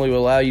your family will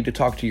allow you to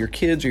talk to your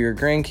kids or your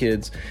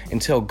grandkids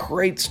and tell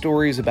great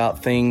stories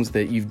about things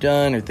that you've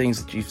done or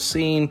things that you've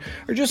seen,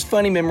 or just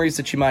funny memories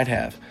that you might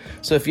have.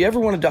 So if you ever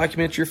want to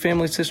document your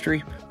family's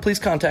history, please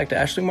contact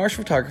Ashley Marsh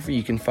Photography.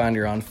 You can find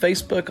her on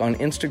Facebook, on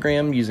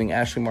Instagram using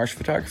Ashley Marsh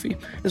Photography,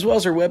 as well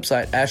as her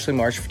website,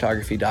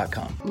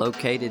 ashleymarshphotography.com.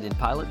 Located in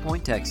Pilot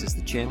Point, Texas,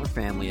 the Chandler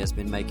family has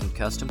been making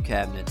custom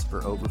cabinets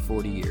for over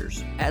 40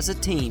 years. As a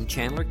team,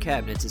 Chandler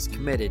Cabinets is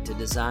committed to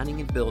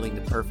designing and building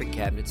the perfect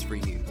cabinets for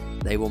you.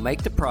 They will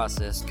make the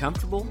process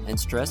comfortable and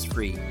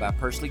stress-free by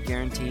personally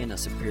guaranteeing a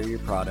superior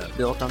product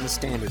built on the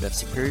standard of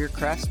superior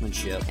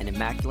craftsmanship and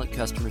immaculate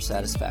customer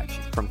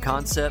satisfaction. From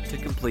concept to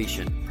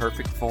completion,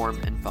 perfect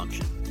form and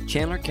function.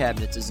 Chandler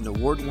Cabinets is an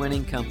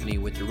award-winning company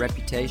with a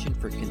reputation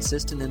for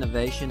consistent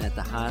innovation at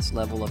the highest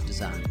level of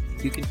design.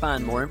 You can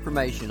find more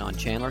information on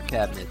Chandler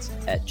Cabinets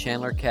at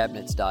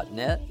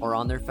chandlercabinets.net or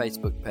on their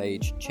Facebook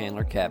page,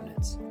 Chandler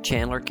Cabinets.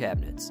 Chandler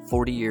Cabinets,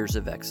 40 years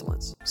of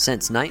excellence.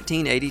 Since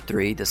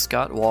 1983, the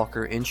Scott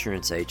Walker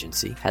Insurance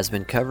Agency has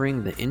been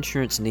covering the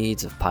insurance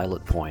needs of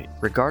Pilot Point.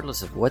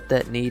 Regardless of what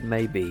that need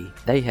may be,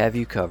 they have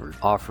you covered,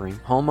 offering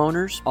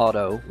homeowners,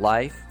 auto,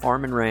 life,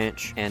 farm and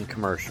ranch, and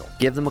commercial.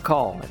 Give them a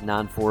call at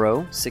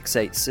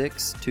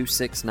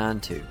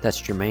 940-686-2692. That's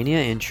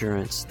Germania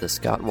Insurance, the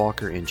Scott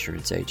Walker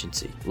Insurance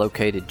Agency,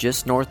 located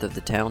just north of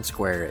the town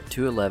square at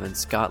 211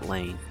 Scott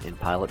Lane in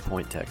Pilot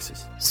Point,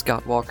 Texas.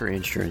 Scott Walker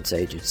Insurance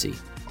Agency,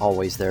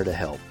 always there to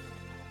help.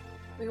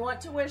 We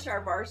want to wish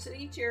our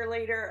varsity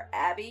cheerleader,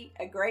 Abby,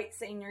 a great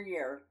senior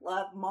year.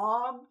 Love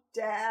Mom,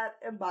 Dad,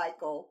 and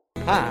Michael.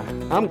 Hi,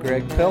 I'm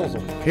Greg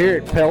Pelzel. Here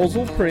at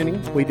Pelzel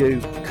Printing, we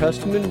do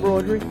custom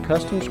embroidery,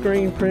 custom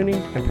screen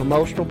printing, and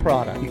promotional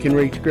product. You can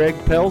reach Greg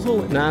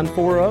Pelzel at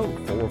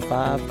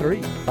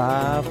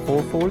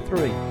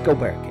 940-453-5443. Go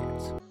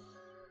Bearcats.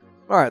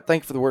 All right,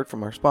 thank you for the word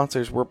from our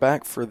sponsors. We're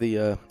back for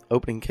the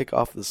opening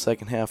kickoff of the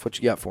second half. What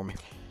you got for me?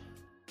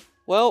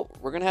 Well,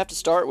 we're going to have to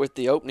start with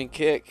the opening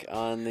kick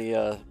on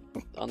the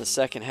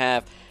second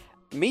half.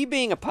 Me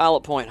being a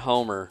Pilot Point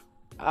homer,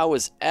 I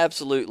was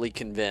absolutely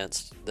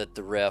convinced that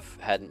the ref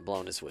hadn't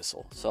blown his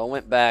whistle. So I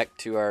went back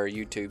to our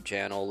YouTube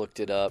channel,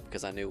 looked it up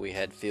because I knew we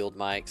had field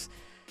mics.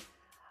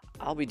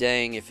 I'll be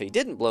dang if he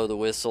didn't blow the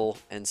whistle,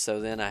 and so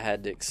then I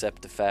had to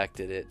accept the fact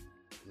that it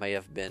may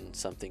have been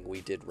something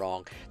we did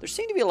wrong. There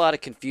seemed to be a lot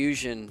of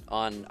confusion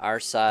on our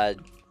side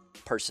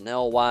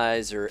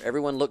personnel-wise, or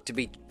everyone looked to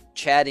be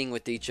chatting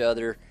with each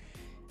other,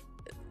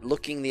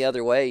 looking the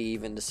other way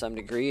even to some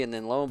degree, and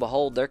then lo and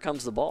behold, there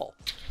comes the ball.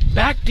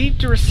 Back deep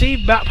to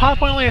receive. Pilot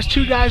Point only has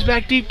 2 guys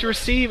back deep to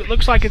receive. It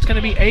looks like it's going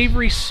to be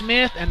Avery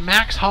Smith and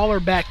Max Holler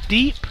back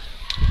deep.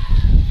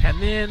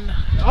 And then,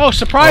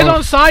 surprise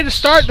onside to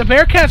start. The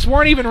Bearcats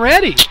weren't even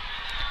ready.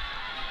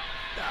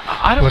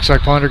 Looks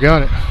like Ponder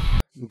got it.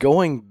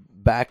 Going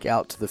back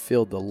out to the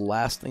field, the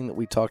last thing that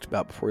we talked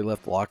about before we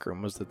left the locker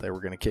room was that they were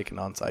going to kick an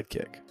onside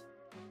kick.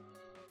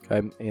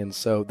 Okay, and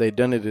so they'd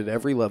done it at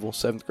every level,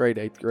 7th grade,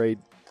 8th grade,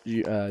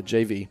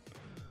 JV.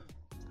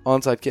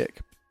 Onside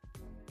kick.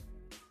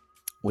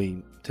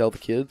 We tell the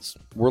kids,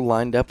 we're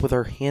lined up with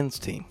our hands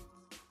team.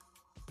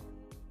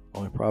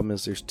 Only problem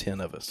is there's 10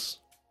 of us.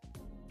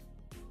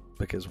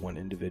 Because one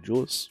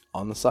individual is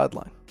on the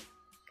sideline.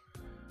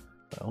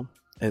 Well,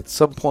 at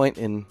some point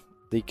in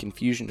the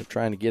confusion of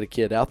trying to get a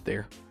kid out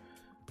there,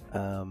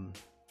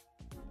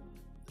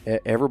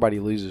 everybody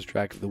loses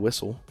track of the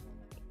whistle.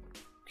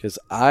 Because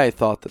I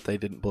thought that they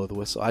didn't blow the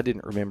whistle. I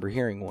didn't remember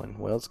hearing one.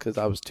 Well, it's because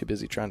I was too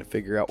busy trying to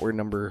figure out where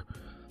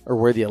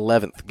the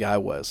 11th guy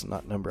was,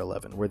 not number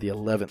 11, where the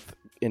 11th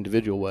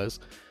individual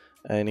was.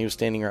 And he was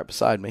standing right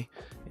beside me.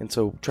 And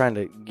so trying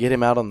to get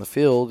him out on the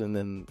field, and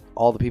then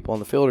all the people on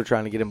the field are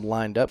trying to get him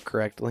lined up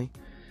correctly.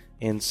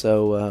 And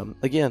so,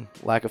 again,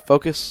 lack of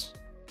focus,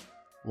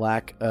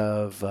 lack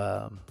of,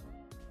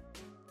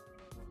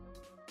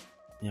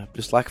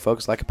 just lack of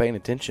focus, lack of paying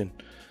attention.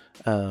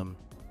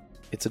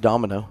 It's a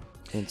domino.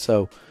 And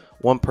so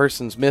one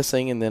person's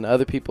missing, and then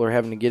other people are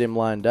having to get him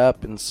lined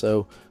up. And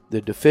so the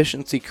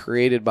deficiency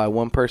created by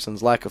one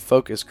person's lack of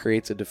focus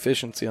creates a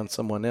deficiency on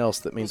someone else.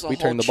 That means we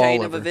turn the ball over.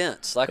 Chain of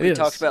events, like we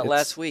talked about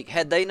last week.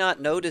 Had they not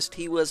noticed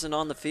he wasn't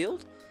on the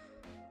field,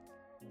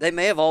 they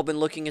may have all been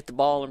looking at the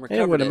ball and recovered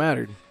it. It wouldn't have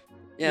mattered.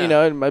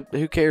 Yeah.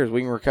 Who cares?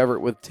 We can recover it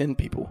with 10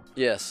 people.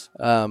 Yes.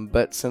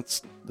 But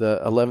since the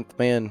 11th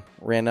man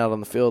ran out on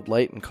the field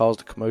late and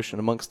caused a commotion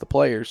amongst the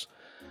players,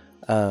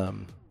 I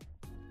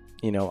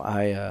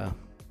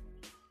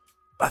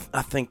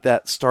think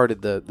that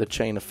started the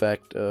chain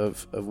effect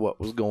of what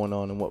was going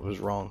on and what was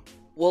wrong.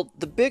 Well,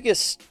 the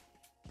biggest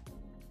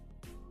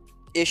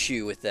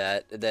issue with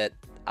that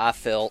I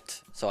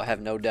felt, so I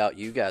have no doubt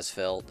you guys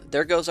felt,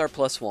 there goes our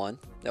 +1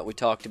 that we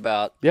talked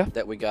about,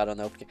 that we got on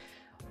the open.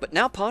 But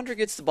now Ponder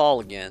gets the ball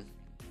again,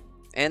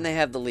 and they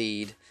have the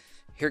lead.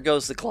 Here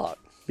goes the clock.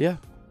 Yeah.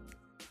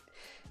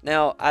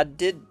 Now,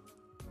 the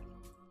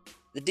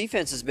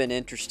defense has been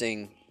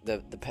interesting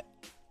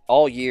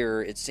all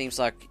year. It seems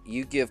like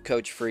you give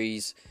Coach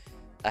Freeze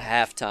a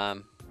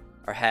halftime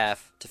or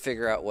half to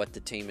figure out what the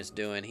team is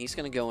doing. He's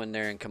going to go in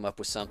there and come up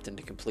with something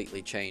to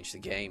completely change the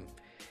game,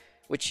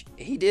 which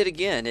he did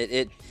again.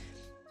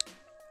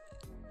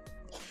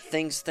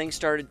 Things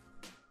started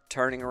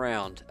turning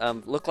around.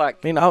 Look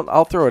like.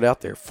 I'll throw it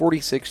out there.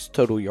 46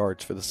 total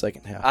yards for the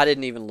second half. I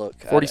didn't even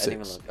look. 46. I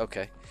didn't even look.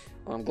 Okay.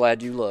 Well, I'm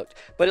glad you looked.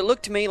 But it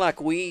looked to me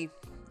like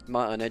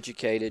my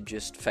uneducated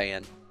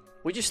fan,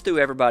 we just threw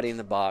everybody in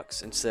the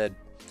box and said,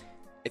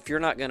 if you're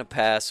not going to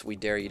pass, we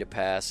dare you to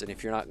pass. And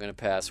if you're not going to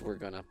pass, we're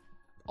going to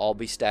all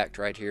be stacked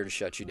right here to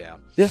shut you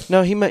down. Yeah,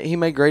 no, he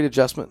made great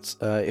adjustments.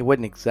 It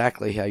wasn't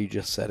exactly how you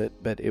just said it,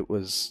 but it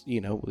was,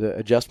 the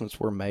adjustments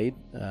were made.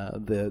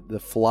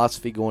 The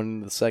philosophy going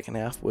into the second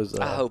half was...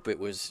 I hope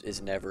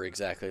is never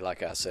exactly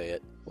like I say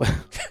it.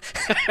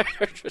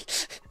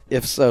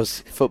 If so,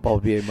 football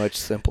would be a much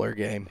simpler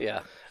game.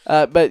 Yeah.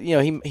 But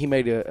he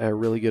made a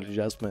really good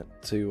adjustment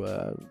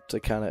to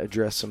kind of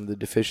address some of the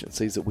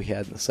deficiencies that we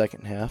had in the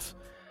second half,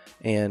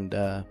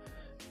 and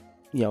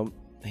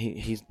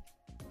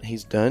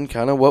he's done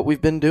kind of what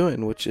we've been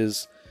doing, which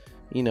is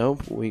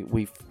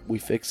we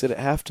fix it at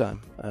halftime,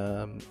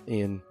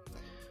 and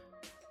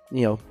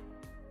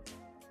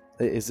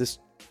is this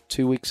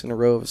 2 weeks in a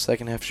row of a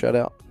second half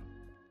shutout?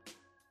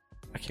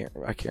 I can't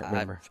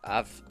remember.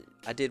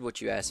 I did what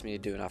you asked me to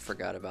do, and I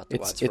forgot about the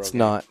Whitesboro It's game.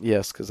 not,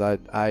 yes, because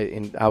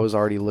I was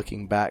already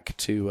looking back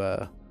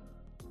to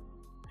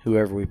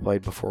whoever we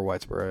played before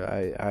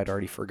Whitesboro. I'd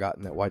already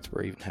forgotten that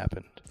Whitesboro even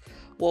happened.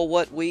 Well,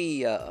 what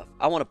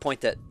I want to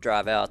point that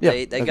drive out.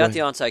 Yeah, They got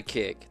the onside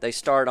kick. They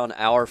start on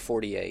hour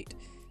 48,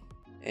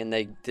 and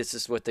this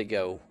is what they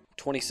go.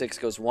 26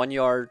 goes 1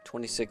 yard,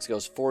 26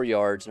 goes 4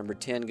 yards, number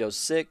 10 goes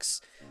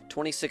 6,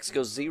 26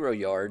 goes 0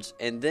 yards,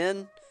 and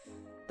then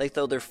they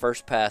throw their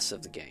first pass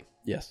of the game.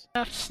 Yes.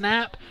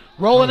 Snap,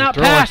 rolling out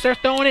pass. They're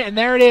throwing it, and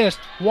there it is,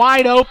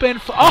 wide open.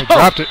 They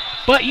dropped it.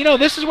 But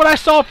this is what I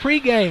saw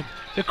pregame.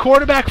 The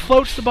quarterback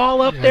floats the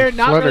ball up there,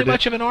 not really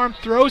much of an arm,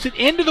 throws it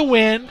into the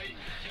wind.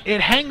 It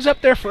hangs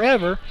up there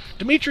forever.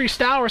 Dimitri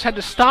Stowers had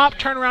to stop,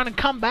 turn around, and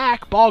come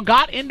back. Ball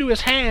got into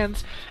his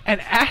hands, and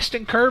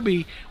Ashton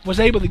Kirby was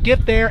able to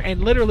get there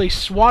and literally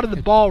swatted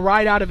the ball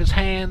right out of his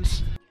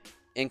hands.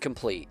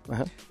 Incomplete.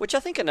 Uh-huh. Which I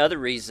think another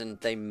reason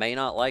they may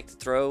not like to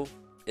throw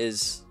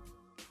is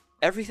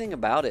everything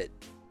about it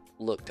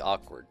looked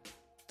awkward.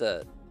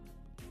 The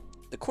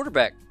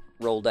quarterback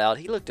rolled out.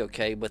 He looked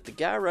okay, but the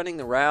guy running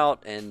the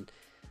route, and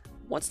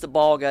once the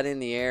ball got in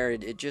the air,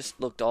 it just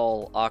looked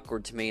all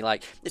awkward to me.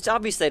 Like, it's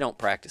obvious they don't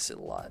practice it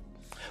a lot.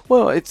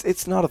 Well,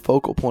 it's not a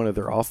focal point of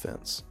their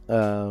offense.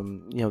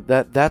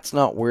 That's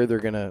not where they're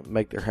going to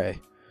make their hay.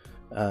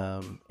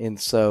 And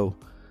so,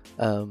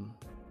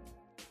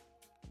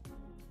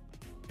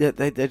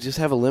 they just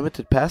have a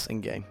limited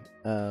passing game,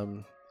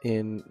 and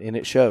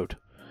it showed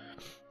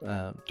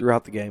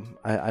throughout the game.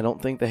 I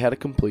don't think they had a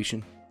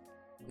completion.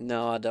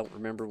 No, I don't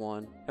remember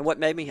one. And what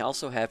made me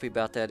also happy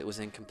about that, it was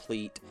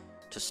incomplete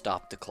to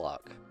stop the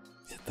clock.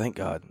 Thank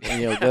God.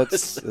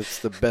 That's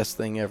the best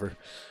thing ever.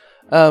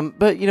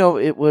 But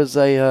it was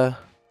a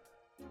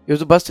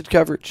busted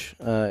coverage,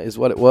 is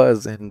what it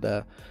was,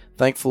 and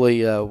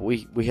thankfully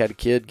we had a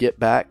kid get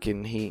back,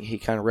 and he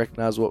kind of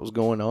recognized what was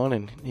going on,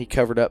 and he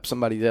covered up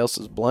somebody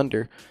else's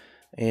blunder,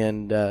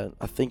 and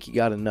I think he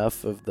got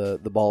enough of the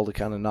ball to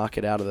kind of knock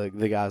it out of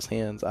the guy's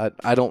hands.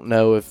 I don't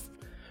know if,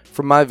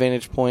 from my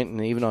vantage point,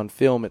 and even on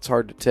film, it's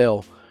hard to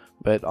tell.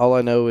 But all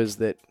I know is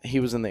that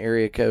he was in the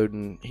area code,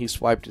 and he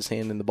swiped his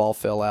hand, and the ball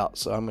fell out.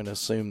 So I'm going to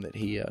assume that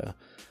he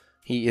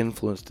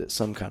influenced it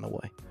some kind of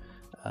way.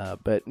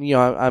 But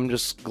I'm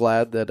just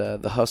glad that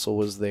the hustle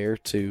was there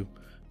to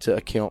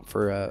account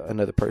for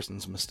another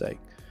person's mistake.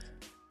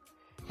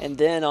 And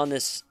then on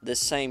this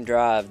same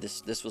drive,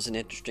 this was an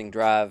interesting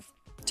drive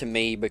to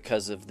me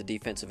because of the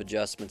defensive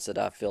adjustments that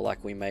I feel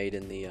like we made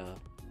in the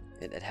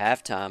at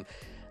halftime.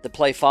 The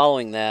play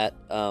following that,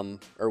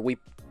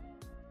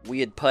 we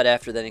had put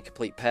after that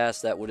incomplete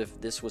pass.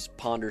 This was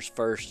Ponder's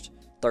first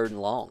 3rd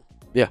and long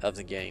of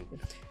the game,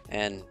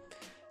 and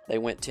they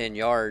went 10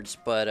 yards,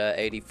 but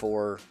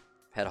 84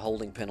 had a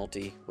holding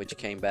penalty, which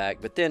came back.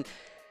 But then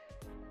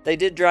they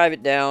did drive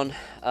it down.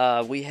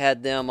 We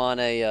had them on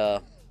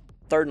a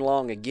 3rd and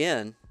long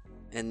again,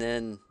 and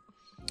then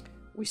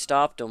we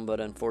stopped them, but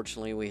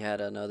unfortunately we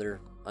had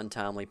another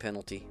untimely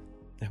penalty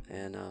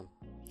and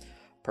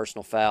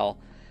personal foul.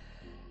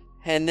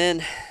 And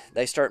then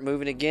they start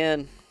moving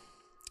again.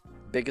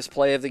 Biggest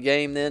play of the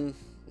game then,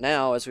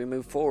 now as we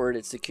move forward,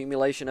 it's the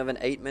accumulation of an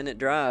 8-minute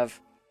drive,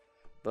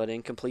 but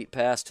incomplete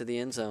pass to the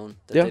end zone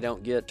that they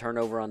don't get,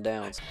 turnover on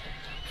downs.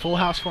 Full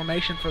house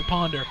formation for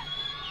Ponder.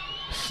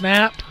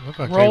 Snap,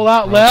 like roll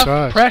out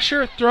left,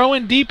 pressure, throw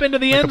in deep into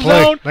the end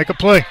zone. Make a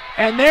play.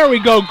 And there we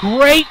go.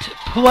 Great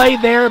play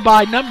there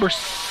by number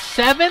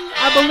 7,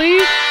 I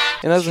believe.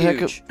 And that was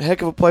a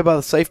heck of a play by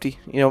the safety.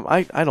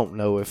 I don't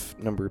know if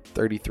number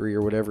 33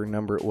 or whatever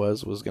number it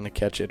was going to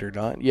catch it or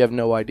not. You have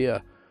no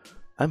idea.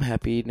 I'm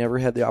happy he never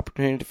had the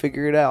opportunity to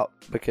figure it out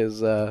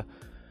because,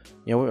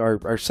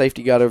 our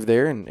safety got over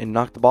there and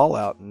knocked the ball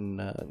out. And,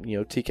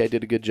 TK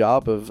did a good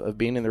job of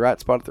being in the right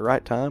spot at the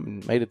right time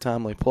and made a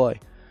timely play.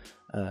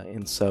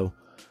 And so,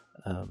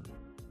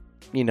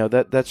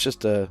 that's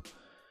just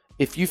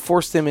if you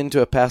force them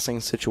into a passing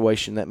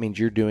situation, that means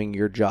you're doing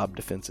your job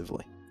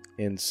defensively.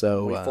 And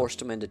so we forced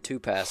them into 2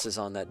 passes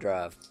on that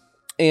drive.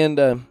 And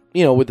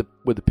with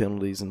the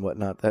penalties and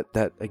whatnot,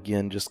 that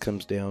again just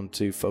comes down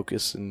to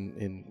focus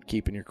and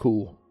keeping your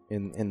cool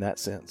in that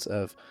sense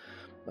of.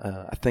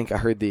 I think I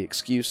heard the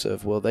excuse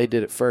of, well, they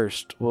did it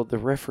first. Well, the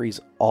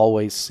referees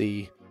always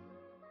see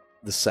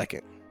the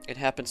second. It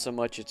happens so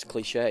much it's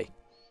cliche.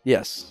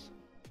 Yes.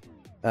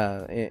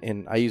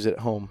 And I use it at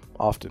home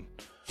often.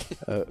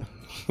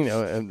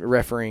 And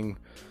refereeing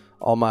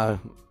all my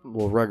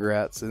little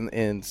Rugrats.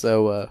 And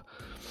so,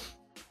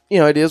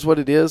 it is what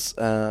it is.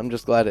 I'm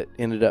just glad it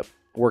ended up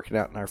working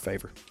out in our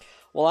favor.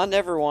 Well, I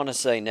never want to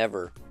say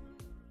never,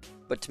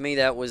 but to me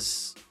that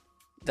was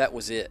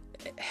it.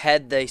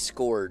 Had they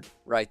scored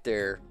right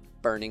there,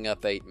 burning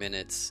up 8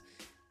 minutes,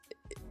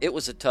 it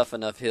was a tough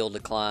enough hill to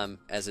climb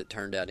as it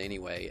turned out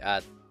anyway.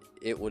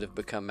 It would have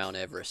become Mount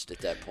Everest at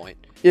that point.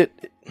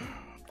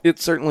 It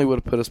certainly would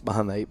have put us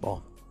behind the 8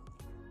 ball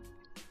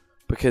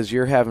because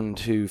you're having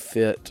to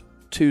fit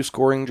 2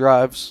 scoring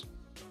drives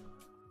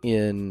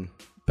in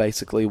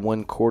basically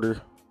 1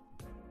 quarter,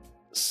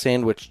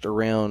 sandwiched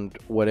around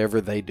whatever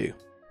they do.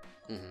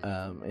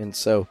 Mm-hmm. And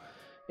so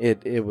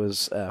it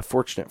was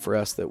fortunate for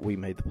us that we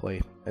made the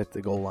play at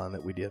the goal line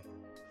that we did.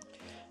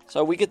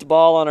 So we get the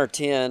ball on our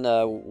 10.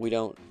 We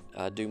don't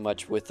do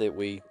much with it.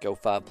 We go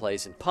 5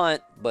 plays and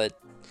punt, but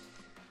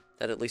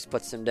that at least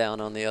puts them down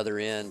on the other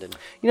end. And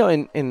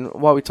and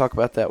while we talk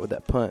about that with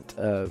that punt,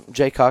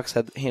 Jay Cox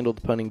had handled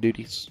the punting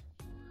duties,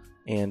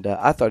 and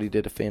I thought he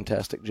did a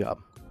fantastic job.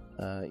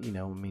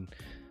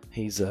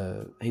 He's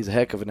a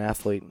heck of an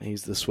athlete.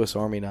 He's the Swiss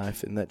Army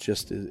knife, and that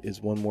just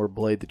is one more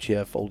blade that you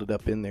have folded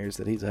up in there, is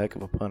that he's a heck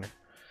of a punter.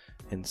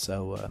 And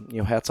so,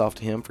 hats off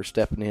to him for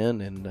stepping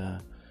in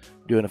and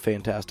doing a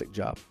fantastic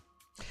job.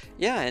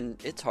 Yeah,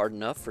 and it's hard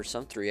enough for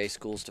some 3A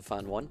schools to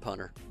find 1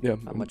 punter. Yeah,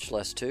 much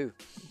less 2.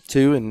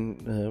 2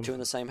 and 2 in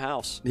the same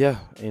house. Yeah,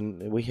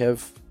 and we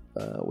have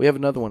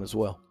another one as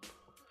well.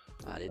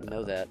 I didn't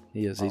know that.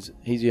 He is. He's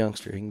a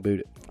youngster. He can boot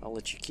it. I'll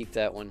let you keep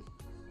that one.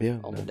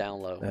 On the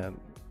down low.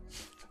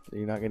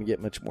 You're not going to get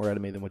much more out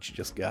of me than what you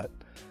just got.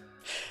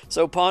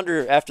 So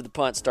Ponder, after the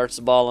punt, starts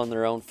the ball on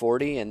their own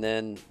 40, and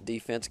then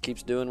defense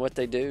keeps doing what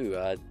they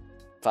do.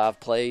 5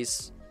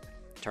 plays,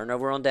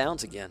 turnover on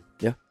downs again.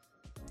 Yeah.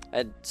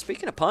 And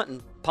speaking of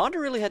punting, Ponder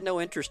really had no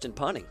interest in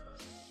punting.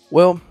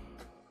 Well,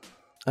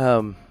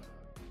 through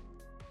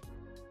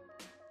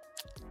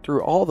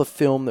all the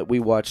film that we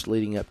watched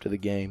leading up to the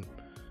game,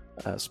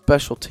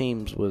 Special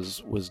teams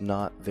was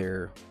not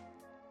their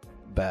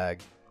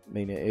bag. I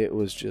mean, it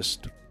was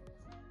just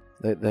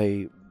that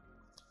they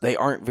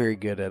aren't very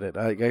good at it.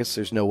 I guess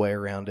there's no way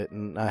around it,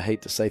 and I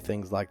hate to say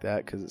things like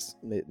that because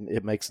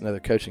it makes another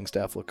coaching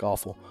staff look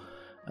awful.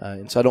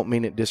 And so I don't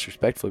mean it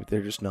disrespectfully, but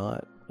they're just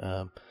not.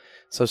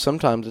 So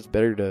sometimes it's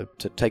better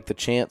to take the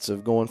chance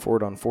of going for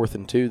it on 4th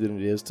and 2 than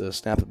it is to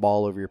snap the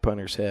ball over your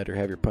punter's head or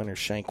have your punter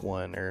shank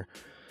one or,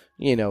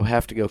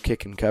 have to go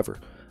kick and cover.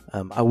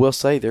 I will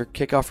say their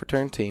kickoff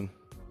return team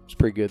is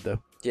pretty good,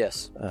 though.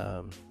 Yes.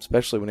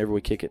 Especially whenever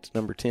we kick it to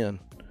number 10.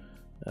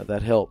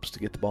 That helps to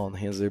get the ball in the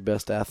hands of their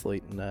best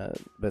athlete.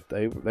 But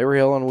they were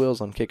hell on wheels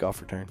on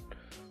kickoff return.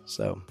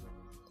 So.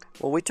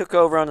 Well, we took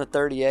over on the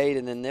 38,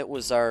 and then it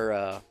was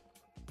our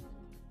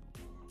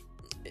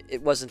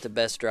it wasn't the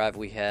best drive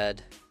we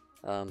had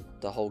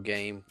the whole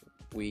game.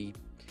 We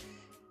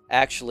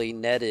actually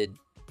netted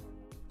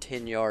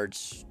 10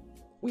 yards.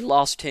 We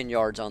lost 10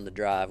 yards on the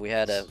drive. We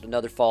had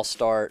another false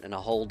start and a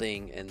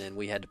holding, and then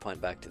we had to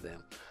punt back to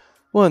them.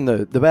 Well, and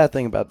the bad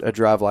thing about a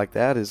drive like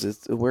that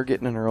is we're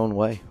getting in our own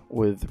way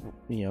with,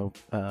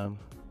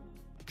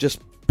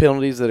 just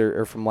penalties that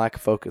are from lack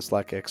of focus,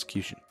 lack of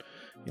execution.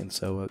 And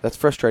so that's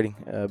frustrating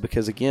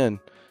because,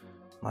 again,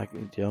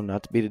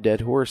 not to beat a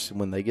dead horse,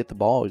 when they get the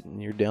ball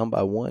and you're down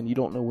by 1, you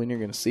don't know when you're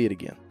going to see it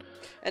again.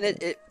 And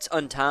it's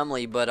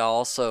untimely, but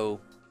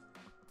also,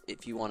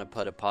 if you want to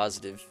put a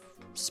positive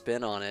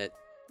spin on it,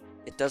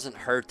 it doesn't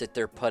hurt that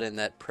they're put in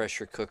that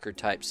pressure cooker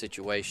type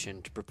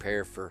situation to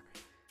prepare for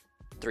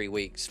 3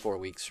 weeks, 4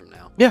 weeks from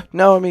now. Yeah,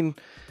 no, I mean,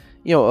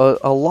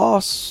 a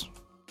loss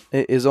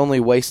is only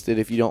wasted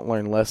if you don't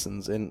learn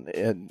lessons. And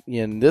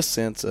in this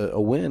sense, a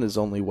win is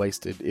only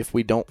wasted if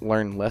we don't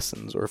learn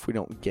lessons or if we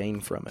don't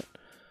gain from it.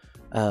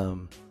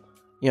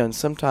 And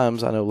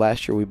sometimes I know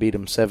last year we beat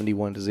them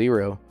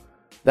 71-0.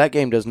 That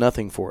game does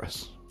nothing for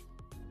us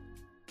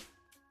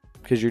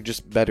because you're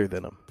just better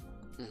than them.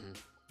 Mm-hmm.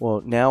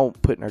 Well, now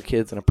putting our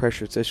kids in a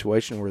pressured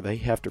situation where they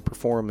have to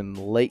perform in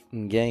late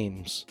in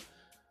games,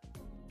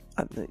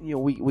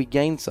 we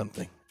gained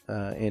something.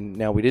 And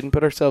now we didn't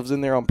put ourselves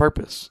in there on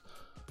purpose.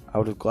 I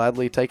would have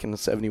gladly taken the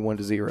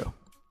 71-0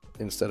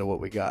 instead of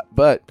what we got.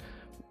 But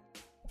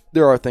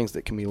there are things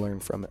that can be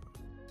learned from it.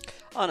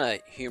 On a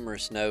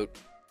humorous note,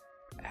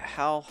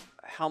 how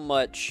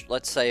much,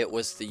 let's say it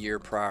was the year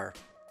prior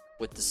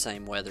with the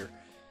same weather,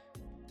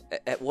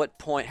 at what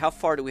point, how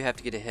far do we have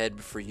to get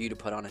ahead for you to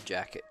put on a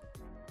jacket?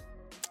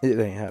 It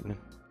ain't happening.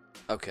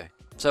 Okay.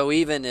 So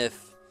even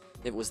if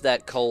it was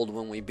that cold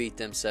when we beat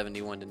them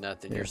 71-0,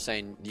 yeah, you're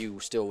saying you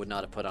still would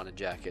not have put on a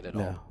jacket at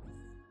all?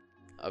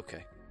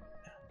 Okay.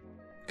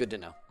 Good to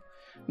know.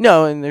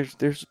 No, and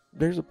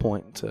there's a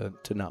point to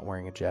not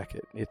wearing a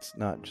jacket. It's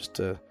not just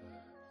to,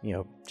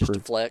 just to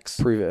flex.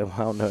 Prove it.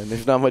 Well, no, and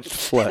there's not much to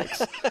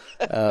flex.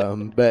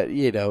 But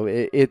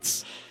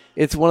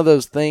it's one of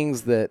those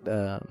things that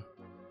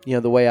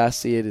the way I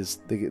see it is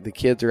the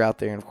kids are out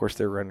there, and of course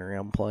they're running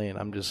around playing.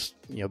 I'm just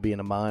being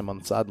a mime on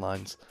the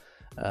sidelines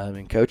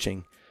and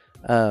coaching.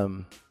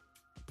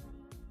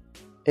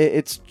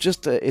 It's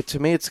just to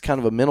me it's kind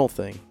of a mental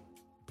thing.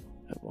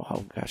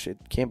 Oh gosh, it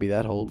can't be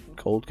that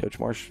cold. Coach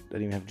Marsh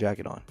doesn't even have a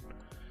jacket on,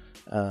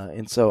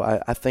 and so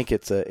I think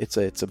it's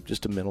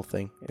just a mental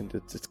thing, and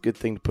it's a good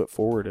thing to put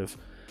forward.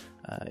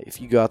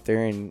 If you go out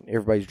there and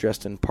everybody's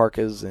dressed in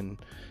parkas and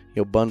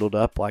bundled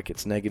up like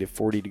it's negative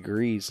 40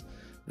 degrees,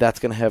 that's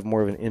going to have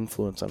more of an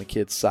influence on a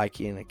kid's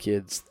psyche and a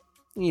kid's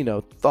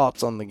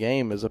thoughts on the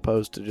game as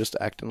opposed to just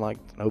acting like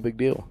no big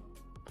deal.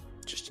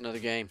 Just another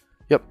game.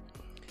 Yep.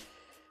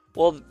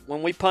 Well,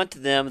 when we punt to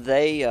them,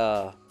 they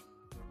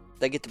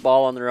get the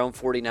ball on their own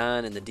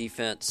 49, and the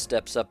defense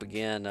steps up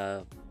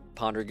again.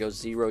 Ponder goes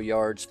 0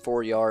 yards,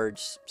 4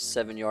 yards,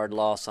 7-yard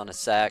loss on a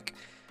sack,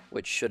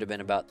 which should have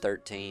been about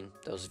 13.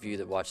 Those of you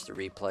that watch the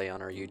replay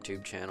on our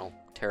YouTube channel,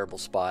 terrible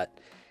spot.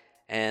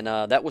 And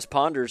that was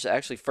Ponder's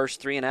actually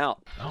first 3 and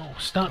out. Oh,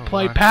 stunt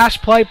play, pass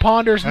play.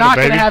 Ponder's not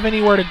going to have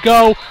anywhere to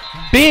go.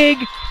 Big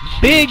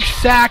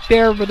sack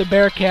there for the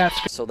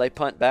Bearcats. So they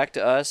punt back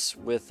to us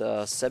with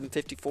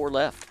 7:54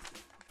 left.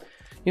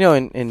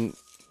 And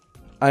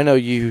I know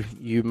you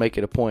make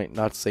it a point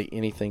not to say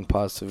anything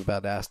positive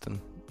about Aston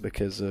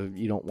because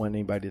you don't want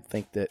anybody to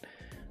think that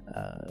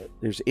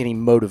there's any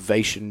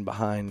motivation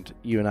behind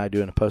you and I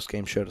doing a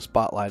post-game show to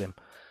spotlight him.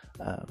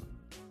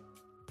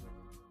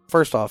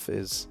 First off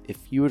is if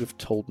you would have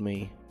told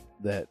me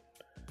that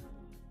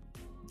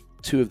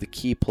 2 of the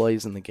key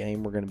plays in the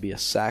game were going to be a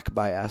sack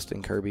by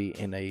Aston Kirby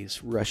and a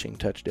rushing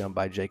touchdown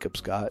by Jacob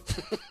Scott,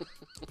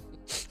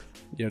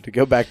 to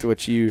go back to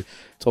what you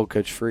told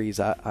Coach Freeze,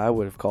 I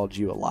would have called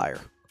you a liar.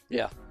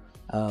 Yeah.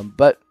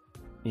 But,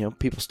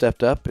 people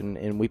stepped up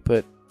and we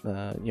put,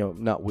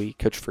 not we,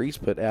 Coach Freeze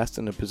put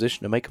Aston in a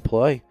position to make a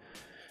play.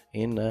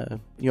 And,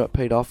 it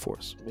paid off for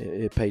us.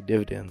 It paid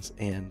dividends.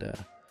 And,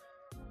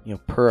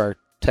 per our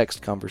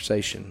text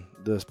conversation,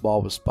 this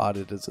ball was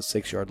spotted as a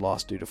 6-yard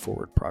loss due to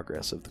forward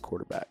progress of the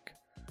quarterback.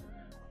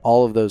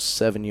 all of those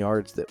 7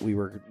 yards that we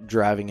were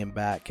driving him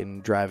back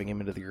and driving him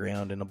into the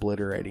ground and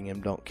obliterating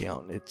him don't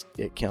count.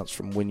 It counts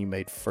from when you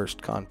made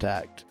first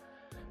contact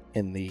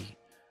and the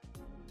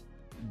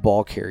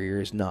ball carrier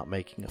is not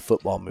making a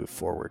football move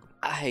forward.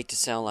 I hate to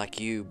sound like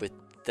you, but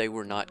they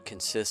were not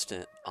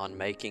consistent on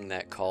making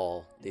that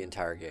call the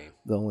entire game.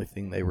 The only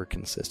thing they were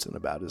consistent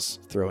about is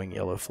throwing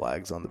yellow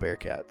flags on the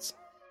Bearcats.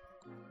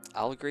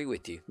 I'll agree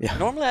with you. Yeah.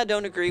 Normally I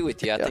don't agree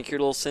with you. I Yeah. think you're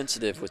a little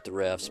sensitive with the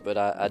refs, but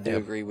I do Yeah.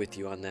 agree with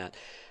you on that.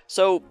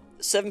 So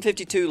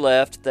 7:52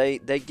 left. They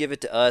give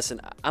it to us,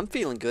 and I'm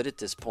feeling good at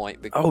this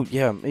point. Because, Oh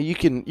yeah, you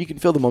can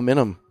feel the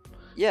momentum.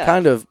 yeah.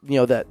 Kind of,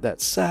 that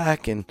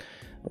sack, and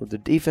the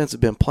defense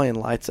had been playing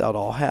lights out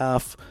all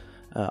half.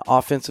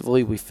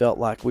 Offensively, we felt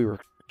like we were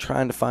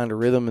trying to find a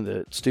rhythm, and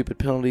the stupid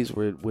penalties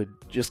would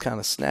just kind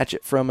of snatch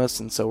it from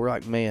us. And so we're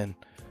like, man,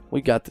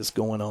 we got this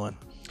going on.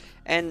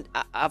 And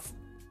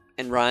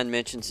and Ryan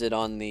mentions it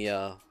on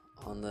the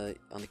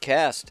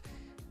cast.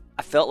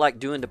 I felt like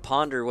doing to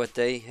Ponder what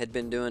they had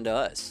been doing to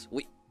us.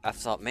 I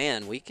thought,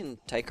 man, we can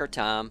take our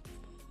time,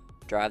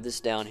 drive this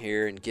down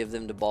here, and give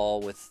them the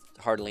ball with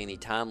hardly any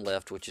time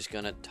left, which is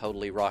going to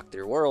totally rock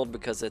their world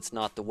because it's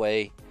not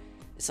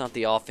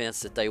the offense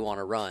that they want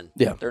to run.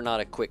 Yeah. They're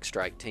not a quick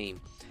strike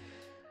team.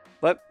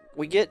 But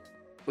we get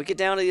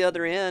down to the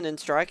other end in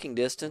striking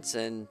distance,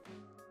 and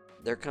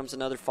there comes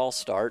another false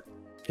start.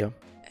 Yeah.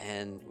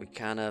 And we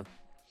kind of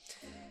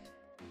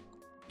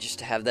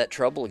just have that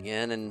trouble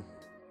again. And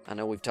I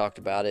know we've talked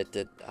about it,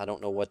 that I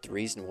don't know what the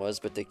reason was,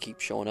 but they keep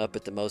showing up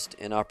at the most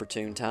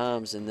inopportune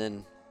times. And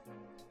then,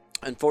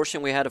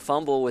 unfortunately, we had a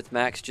fumble with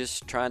Max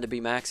just trying to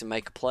be Max and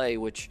make a play,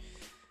 which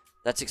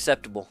that's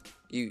acceptable.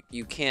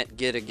 You can't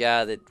get a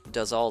guy that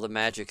does all the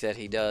magic that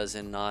he does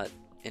and not,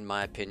 in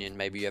my opinion,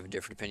 maybe you have a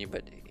different opinion,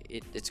 but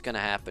it's going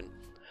to happen.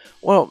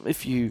 Well,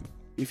 if you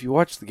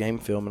watch the game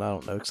film, and I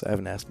don't know because I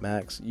haven't asked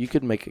Max, you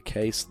could make a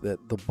case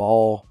that the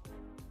ball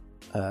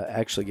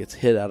actually gets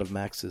hit out of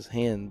Max's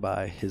hand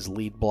by his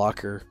lead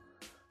blocker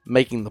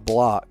making the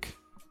block,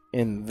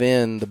 and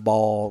then the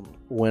ball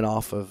went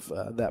off of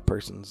that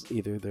person's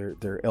either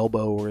their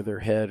elbow or their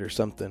head or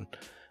something.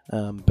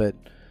 But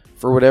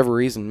for whatever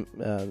reason,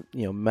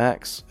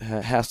 Max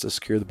has to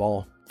secure the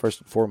ball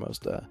first and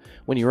foremost.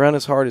 When you run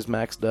as hard as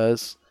Max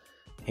does,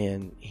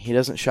 and he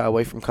doesn't shy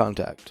away from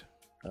contact,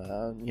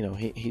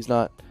 he's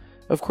not.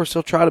 Of course,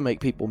 he'll try to make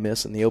people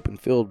miss in the open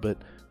field, but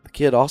the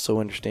kid also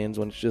understands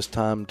when it's just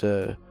time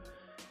to.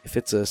 If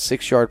it's a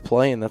 6-yard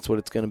play and that's what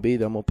it's going to be,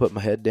 then I'm going to put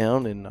my head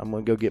down and I'm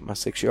going to go get my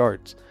 6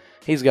 yards.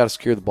 He's got to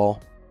secure the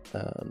ball.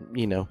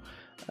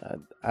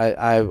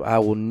 I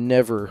will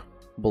never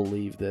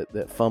believe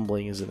that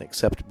fumbling is an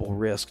acceptable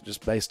risk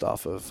just based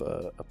off of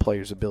a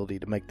player's ability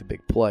to make the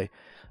big play.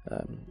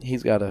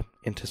 He's got to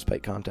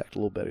anticipate contact a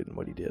little better than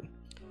what he did.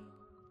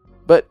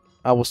 But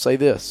I will say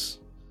this.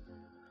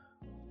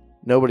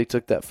 Nobody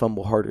took that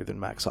fumble harder than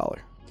Max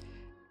Holler.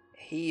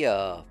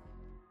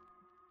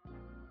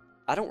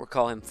 I don't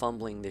recall him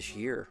fumbling this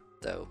year,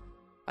 though.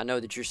 I know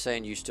that you're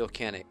saying you still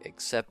can't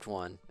accept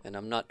one, and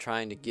I'm not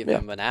trying to give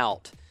him an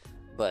out,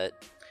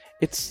 but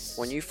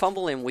when you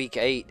fumble in week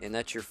 8 and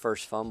that's your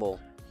first fumble,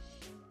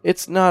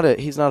 he's not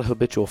a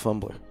habitual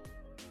fumbler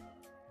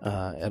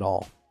at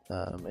all,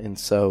 and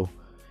so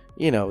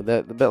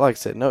but like I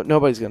said,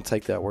 nobody's going to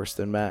take that worse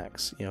than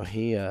Max.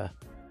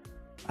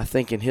 I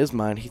think in his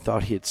mind he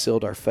thought he had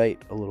sealed our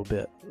fate a little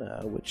bit,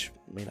 which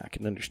I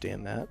can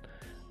understand that.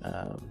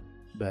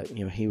 But,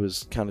 he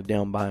was kind of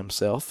down by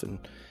himself, and,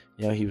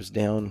 he was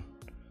down,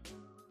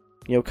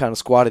 kind of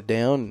squatted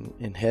down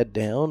and head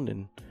down.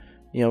 And,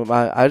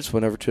 I just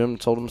went over to him and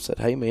told him, said,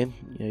 hey, man,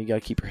 you got to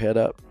keep your head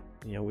up.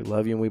 We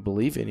love you and we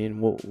believe in you, and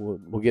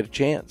we'll get a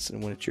chance.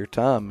 And when it's your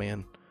time,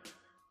 man,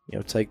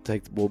 take the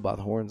bull by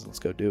the horns and let's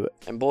go do it.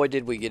 And boy,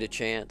 did we get a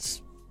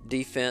chance.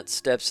 Defense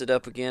steps it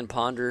up again.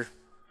 Ponder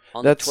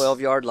on the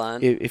 12-yard line.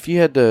 If you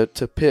had to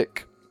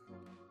pick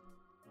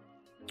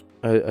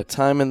a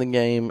time in the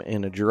game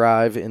and a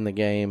drive in the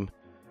game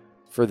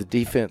for the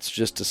defense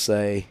just to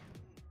say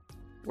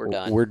we're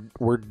done.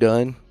 We're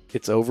done.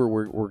 It's over.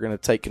 We're going to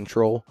take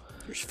control.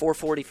 There's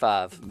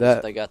 4:45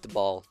 that they got the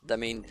ball. I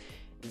mean,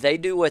 they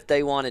do what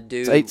they want to do.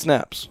 It's 8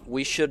 snaps.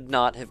 We should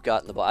not have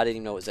gotten the ball. I didn't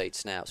even know it was 8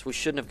 snaps. We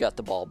shouldn't have got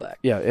the ball back.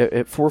 Yeah,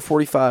 at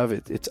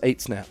 4:45, it's 8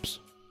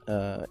 snaps.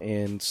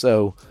 And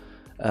so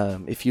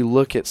if you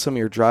look at some of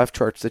your drive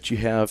charts that you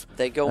have,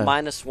 they go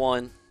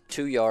 -1,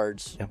 2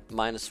 yards,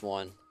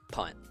 -1.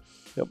 Punt.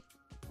 Yep.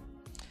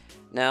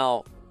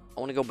 Now, I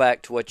want to go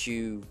back to what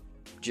you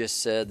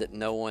just said, that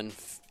no one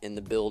in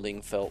the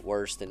building felt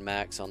worse than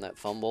Max on that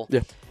fumble.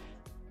 Yeah.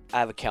 I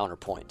have a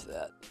counterpoint to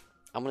that.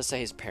 I'm going to say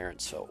his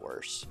parents felt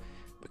worse.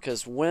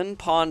 Because when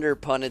Ponder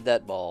punted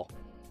that ball,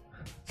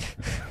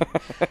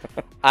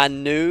 I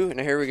knew, and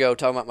here we go,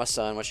 talking about my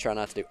son, which I try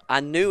not to do.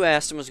 I knew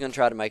Aston was going to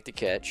try to make the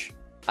catch.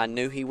 I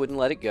knew he wouldn't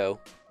let it go,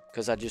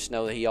 because I just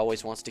know that he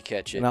always wants to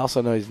catch it. And I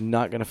also know he's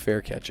not going to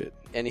fair catch it.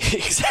 And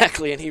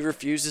exactly, and he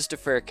refuses to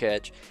fair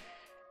catch.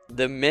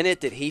 The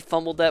minute that he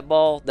fumbled that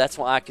ball, that's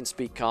why I can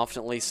speak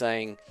confidently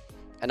saying,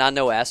 and I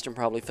know Aston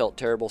probably felt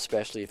terrible,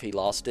 especially if he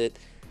lost it,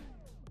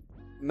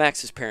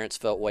 Max's parents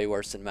felt way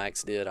worse than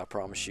Max did, I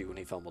promise you, when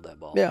he fumbled that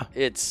ball. Yeah.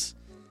 It's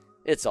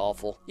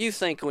awful. You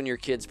think when your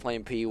kid's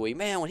playing Pee Wee,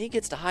 man, when he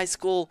gets to high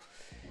school,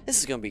 this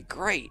is going to be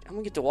great. I'm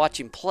going to get to watch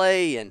him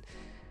play, and,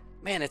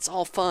 man, it's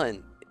all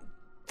fun.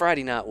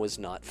 Friday night was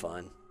not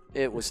fun.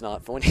 It was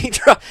not fun. When he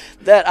dropped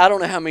that, I don't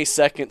know how many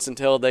seconds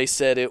until they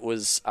said it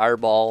was our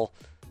ball.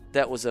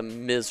 That was a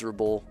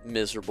miserable,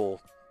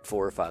 miserable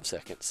 4 or 5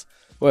 seconds.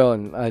 Well,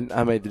 and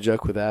I made the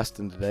joke with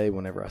Aston today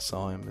whenever I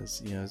saw him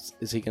is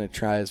he going to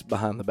try his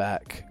behind the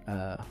back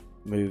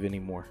move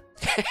anymore?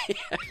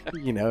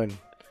 And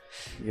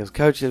he goes,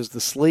 Coach, it was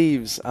the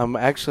sleeves. I'm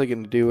actually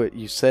going to do what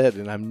you said,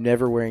 and I'm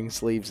never wearing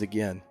sleeves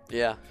again.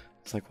 Yeah.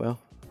 It's like, well,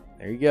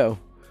 there you go.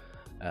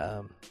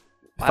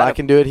 If I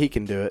can do it, he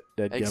can do it.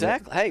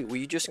 Exactly. Hey, well,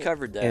 you just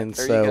covered that. And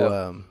there so, you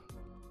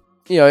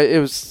go. it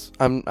was.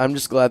 I'm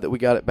just glad that we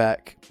got it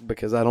back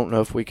because I don't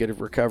know if we could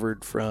have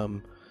recovered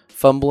from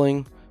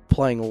fumbling,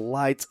 playing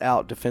lights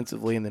out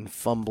defensively, and then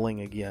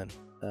fumbling again.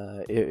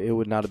 It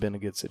would not have been a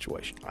good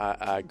situation.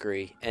 I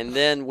agree. And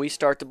then we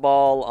start the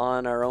ball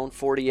on our own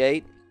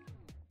 48.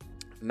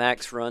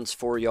 Max runs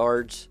 4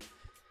 yards.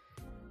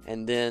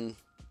 And then,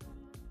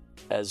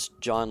 as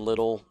John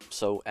Little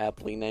so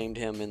aptly named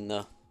him in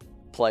the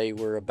play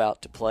we're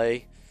about to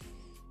play,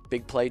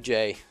 Big Play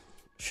Jay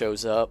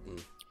shows up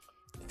and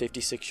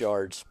 56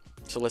 yards.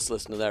 So let's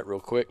listen to that real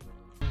quick.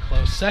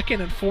 Close.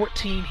 2nd and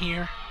 14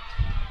 here.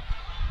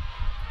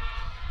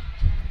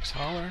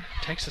 Holler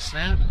takes a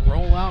snap,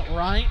 roll out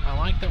right. I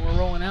like that we're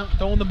rolling out,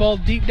 throwing the ball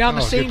deep down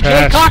the seam.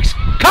 Jay Cox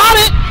caught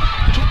it.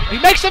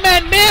 He makes a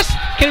man miss.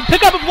 Can he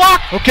pick up a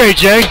block? Okay,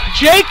 Jay.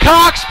 Jay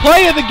Cox,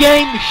 play of the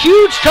game,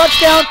 huge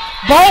touchdown.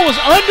 Ball was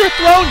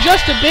underthrown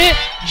just a bit.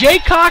 Jay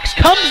Cox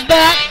comes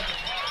back.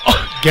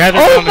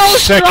 Gathered on the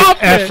second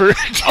effort.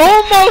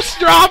 Almost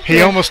dropped it.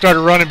 He almost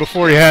started running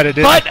before he had it,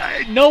 didn't he?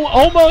 But no,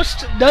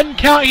 almost doesn't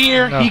count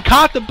here. No. He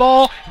caught the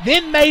ball,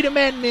 then made a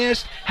man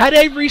miss, had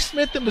Avery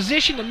Smith in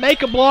position to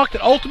make a block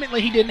that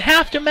ultimately he didn't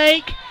have to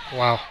make.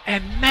 Wow.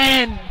 And,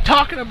 man,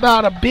 talking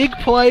about a big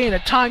play in a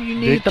time you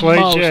need it the play,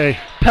 most. Jay.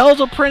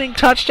 Pelzel printing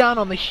touchdown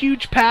on the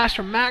huge pass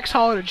from Max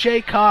Holler to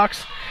Jay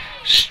Cox.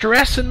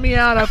 Stressing me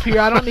out up here.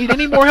 I don't need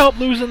any more help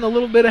losing the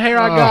little bit of hair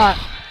I got.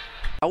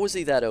 How was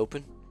he that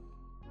open?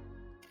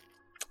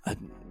 A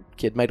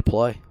kid made a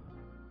play,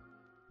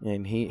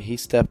 and he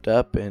stepped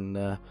up, and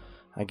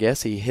I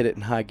guess he hit it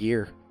in high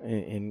gear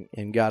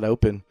and got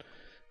open,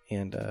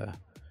 and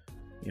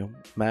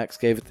Max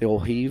gave it the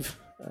old heave,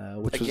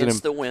 which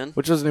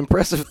was an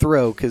impressive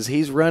throw because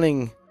he's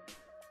running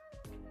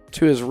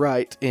to his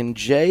right, and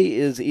Jay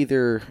is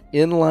either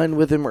in line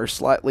with him or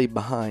slightly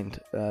behind.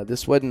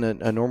 This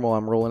wasn't a normal.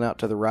 I'm rolling out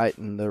to the right,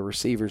 and the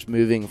receiver's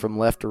moving from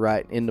left to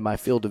right into my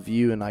field of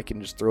view, and I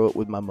can just throw it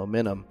with my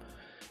momentum.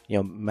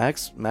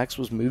 Max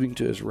was moving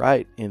to his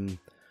right, and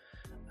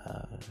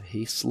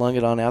he slung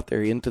it on out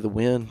there into the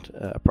wind,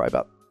 probably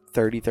about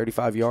 30,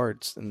 35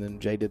 yards, and then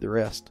Jay did the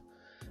rest.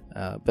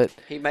 But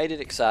he made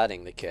it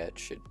exciting, the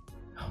catch.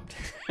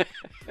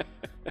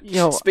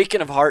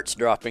 Speaking of hearts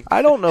dropping.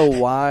 I don't know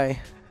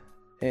why,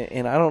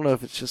 and I don't know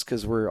if it's just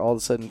because we're all of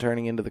a sudden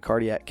turning into the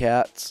cardiac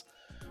cats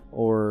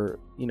or,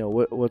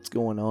 what's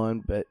going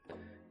on. But,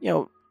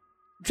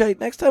 Jay,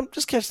 next time,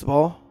 just catch the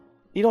ball.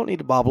 You don't need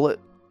to bobble it.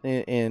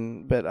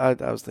 But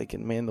I was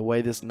thinking, man, the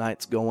way this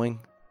night's going,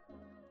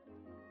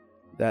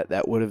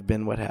 that would have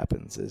been what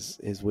happens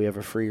is we have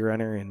a free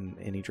runner and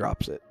he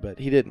drops it. But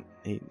he didn't.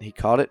 He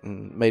caught it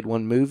and made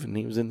one move, and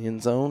he was in the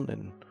end zone.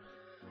 And,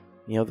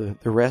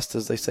 the rest,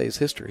 as they say, is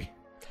history.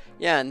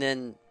 Yeah, and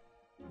then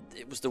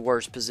it was the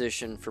worst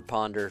position for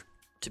Ponder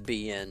to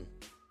be in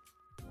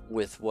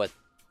with what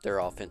their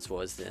offense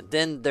was then.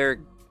 Then their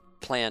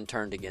plan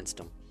turned against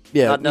them.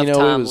 Yeah, not enough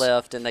time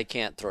left, and they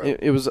can't throw.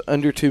 It was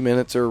under 2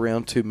 minutes or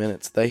around 2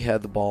 minutes. They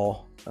had the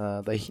ball.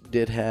 They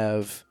did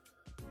have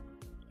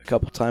a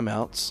couple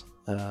timeouts,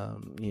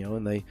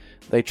 and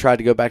they tried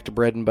to go back to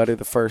bread and butter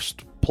the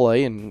first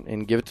play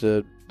and give it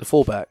to the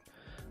fullback.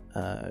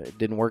 It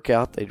didn't work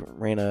out. They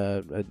ran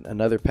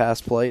another pass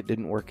play. It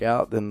didn't work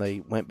out. Then they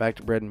went back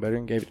to bread and butter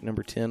and gave it to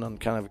number 10 on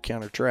kind of a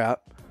counter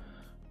trap.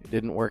 It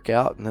didn't work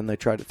out, and then they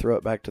tried to throw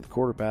it back to the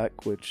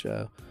quarterback, which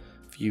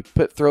if you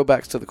put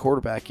throwbacks to the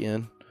quarterback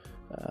in,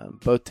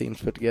 both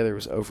teams put together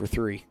was 0 for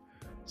 3.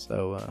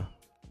 So,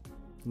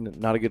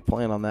 not a good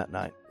plan on that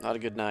night. Not a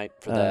good night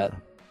for that.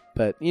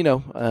 But,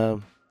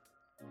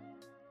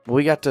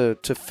 we got to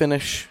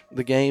finish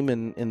the game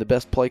in the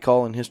best play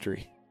call in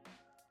history.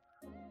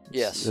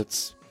 Yes.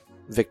 It's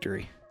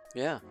victory.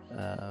 Yeah.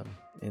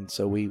 And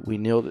so we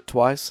nailed it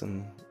twice,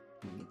 and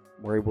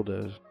we're able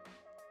to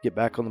get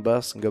back on the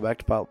bus and go back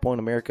to Pilot Point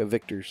America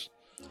victors.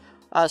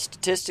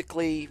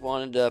 Statistically,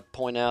 wanted to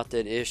point out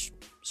that Ish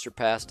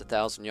surpassed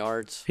 1,000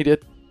 yards. He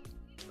did.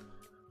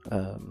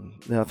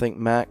 Now I think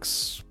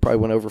Max probably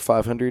went over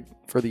 500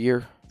 for the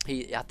year.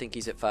 I think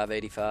he's at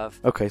 585.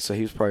 Okay, so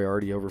he was probably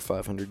already over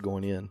 500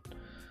 going in.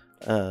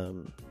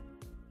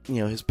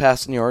 his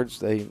passing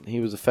yards, he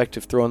was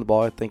effective throwing the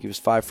ball. I think he was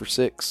 5 for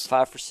 6.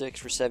 5 for 6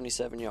 for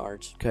 77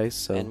 yards. Okay,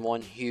 so and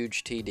one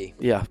huge TD.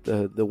 Yeah,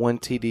 the one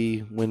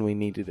TD when we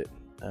needed it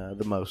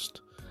the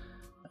most.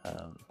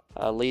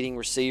 Leading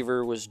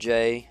receiver was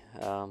Jay,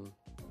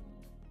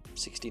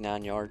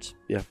 69 yards.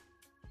 Yeah.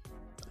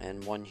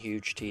 And one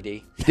huge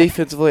TD.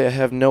 Defensively, I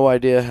have no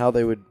idea how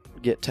they would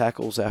get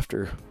tackles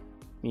after,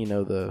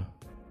 the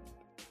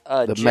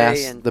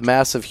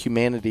mass of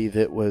humanity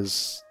that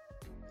was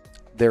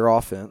their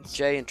offense.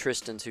 Jay and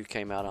Tristan's who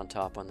came out on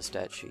top on the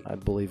stat sheet. I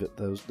believe it.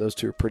 Those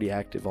two are pretty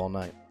active all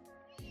night.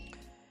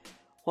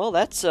 Well,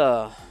 that's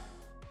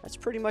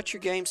pretty much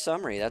your game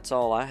summary. That's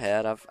all I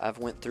had. I've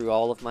went through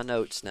all of my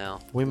notes now.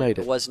 We made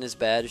it. It wasn't as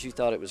bad as you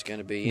thought it was going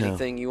to be.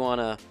 Anything you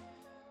want to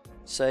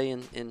say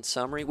in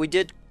summary? We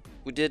did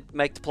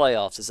make the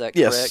playoffs. Is that correct?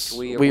 Yes,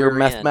 we are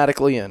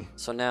mathematically in.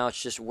 So now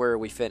it's just where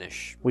we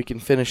finish. We can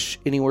finish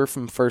anywhere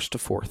from 1st to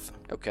 4th.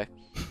 Okay.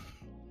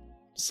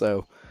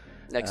 So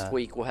next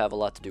week we'll have a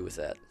lot to do with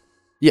that.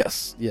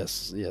 Yes.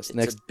 It's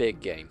a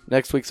big game.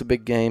 Next week's a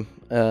big game.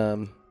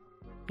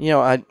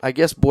 I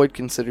guess Boyd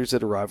considers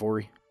it a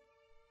rivalry.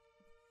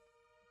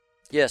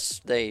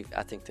 Yes, I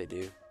think they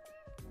do.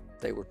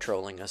 They were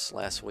trolling us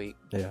last week.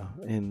 Yeah,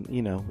 and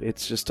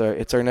it's just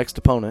it's our next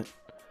opponent.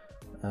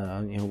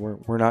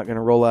 We're not going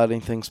to roll out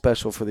anything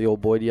special for the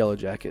old Boyd Yellow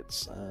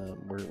Jackets.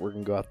 We're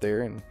going to go out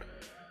there and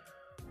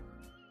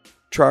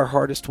try our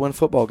hardest to win a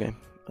football game.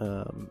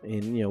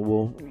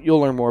 You'll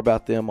learn more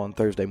about them on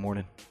Thursday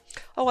morning.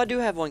 Oh, I do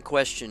have one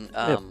question.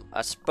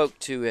 I spoke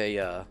to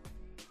a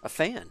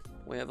fan.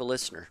 We have a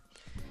listener.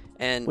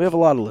 And we have a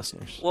lot of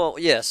listeners. Well,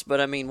 yes,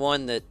 but I mean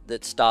one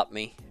that stopped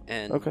me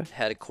and Okay.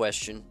 had a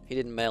question. He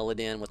didn't mail it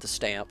in with a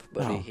stamp,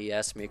 but he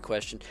asked me a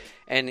question.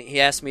 And he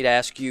asked me to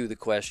ask you the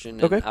question,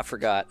 and Okay. I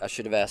forgot. I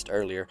should have asked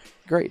earlier.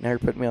 Great. Now you're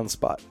putting me on the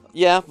spot.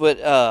 Yeah,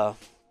 but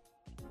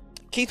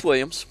Keith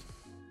Williams,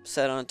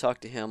 sat on and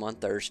talked to him on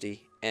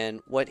Thursday,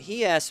 and what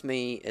he asked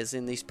me is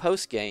in these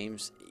post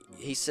games,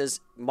 he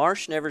says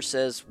Marsh never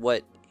says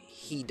what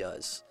he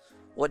does.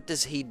 What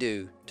does he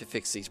do to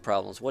fix these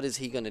problems? What is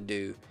he going to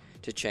do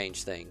to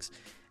change things?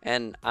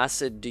 And I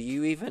said, do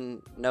you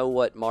even know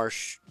what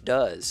Marsh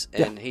does?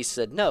 And he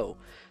said, no.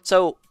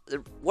 So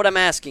what I'm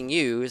asking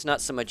you is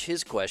not so much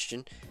his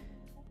question.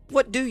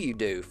 What do you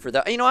do for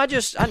the?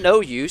 I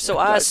know you, so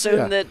I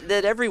assume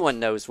that everyone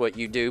knows what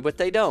you do, but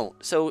they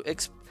don't. So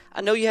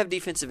I know you have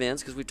defensive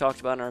ends because we talked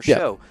about in our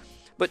show.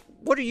 But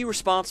what are you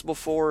responsible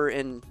for?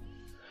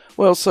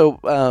 Well, so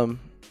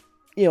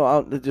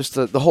just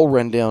the whole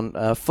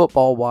rundown.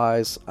 Football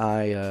wise,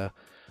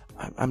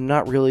 I'm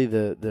not really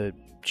the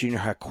junior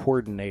high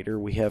coordinator.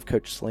 We have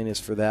Coach Salinas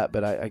for that,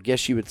 but I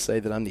guess you would say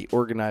that I'm the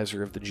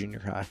organizer of the junior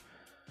high.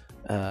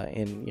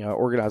 And I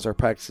organize our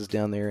practices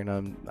down there, and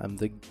I'm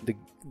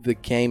the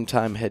game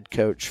time head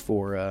coach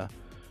for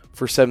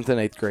 7th and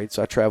 8th grade.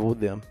 So I travel with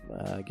them.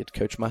 I get to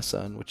coach my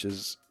son, which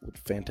is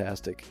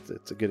fantastic.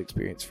 It's a good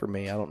experience for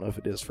me. I don't know if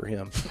it is for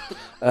him.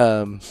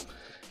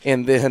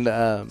 And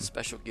then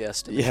Special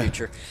guest in the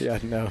future. Yeah,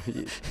 no,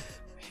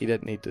 he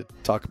doesn't need to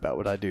talk about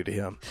what I do to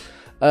him.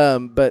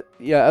 But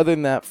yeah, other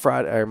than that,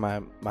 Friday or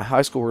my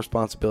high school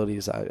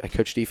responsibilities, I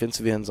coach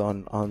defensive ends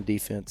on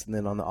defense, and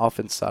then on the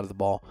offense side of the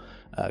ball,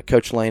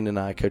 Coach Lane and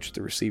I coach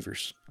the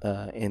receivers.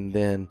 And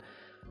then,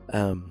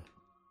 on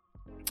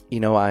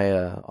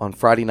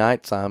Friday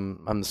nights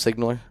I'm the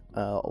signaler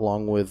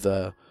along with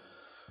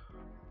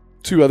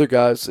 2 other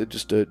guys. It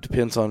just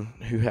depends on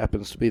who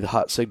happens to be the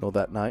hot signal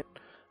that night.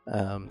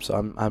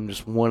 So I'm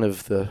just one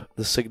of the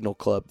signal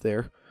club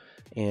there,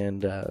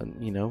 and other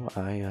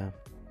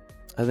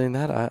than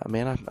that,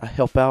 I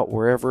help out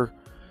wherever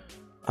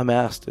I'm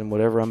asked and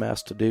whatever I'm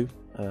asked to do.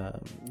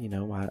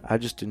 I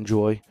just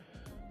enjoy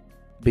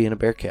being a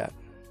Bearcat.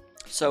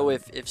 So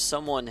if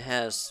someone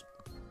has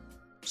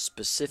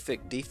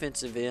specific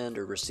defensive end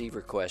or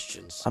receiver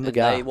questions, I'm the and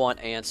guy. they want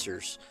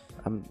answers,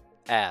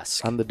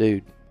 ask. I'm the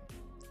dude.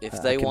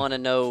 If they want to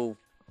know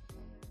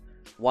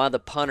why the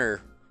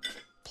punter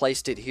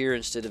placed it here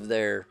instead of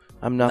there,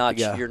 I'm not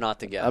the guy. You're not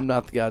the guy. I'm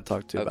not the guy to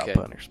talk to about Okay.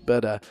 punters.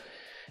 But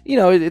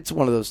it's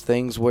one of those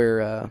things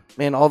where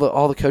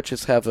all the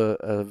coaches have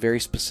a very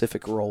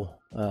specific role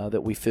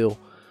that we fill,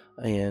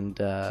 and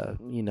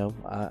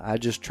I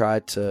just try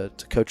to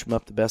coach them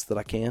up the best that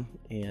I can.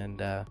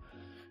 And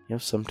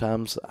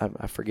sometimes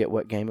I forget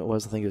what game it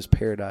was. I think it was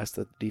Paradise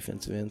that the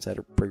defensive ends had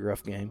a pretty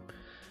rough game.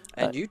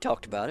 And you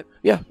talked about it.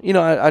 Yeah,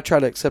 I try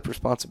to accept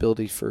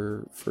responsibility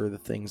for the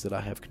things that I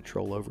have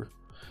control over.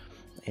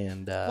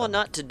 And Well,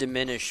 not to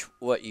diminish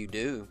what you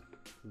do,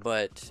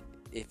 but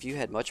if you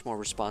had much more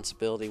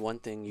responsibility, one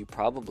thing you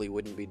probably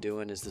wouldn't be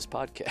doing is this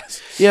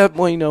podcast. Yeah,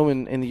 well,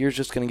 and the year's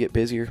just going to get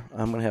busier.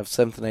 I'm going to have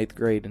 7th and 8th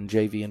grade in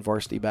JV and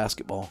varsity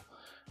basketball,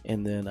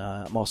 and then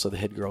I'm also the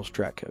head girls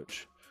track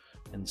coach.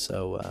 And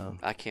so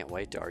I can't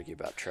wait to argue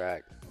about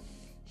track.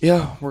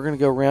 Yeah, we're going to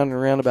go round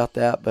and round about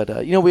that.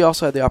 But, we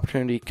also had the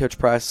opportunity, Coach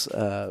Price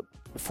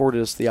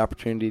afforded us the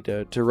opportunity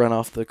to run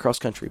off the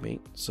cross-country meet.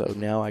 So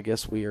now I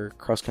guess we are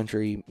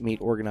cross-country meet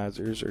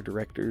organizers or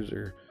directors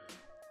or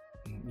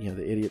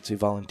the idiots who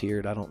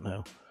volunteered. I don't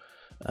know.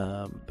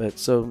 But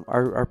so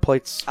our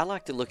plates. I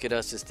like to look at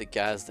us as the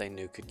guys they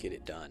knew could get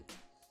it done.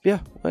 Yeah,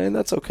 and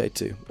that's okay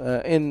too.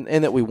 And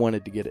that we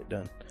wanted to get it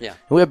done. Yeah.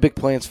 And we have big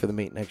plans for the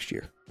meet next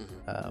year.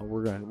 Mm-hmm.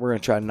 We're gonna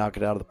try to knock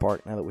it out of the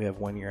park now that we have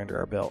 1 year under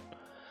our belt.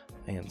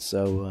 And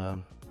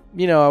so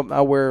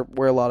I wear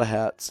a lot of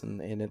hats,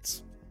 and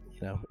it's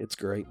it's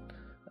great.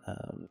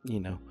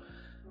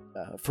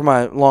 For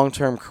my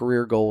long-term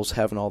career goals,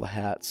 having all the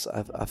hats,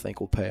 I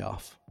think will pay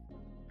off.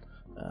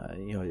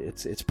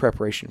 It's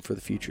preparation for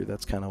the future.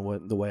 That's kind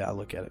of the way I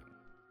look at it.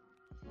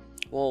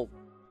 Well,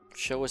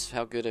 show us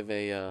how good of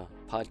a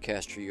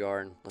podcaster you are,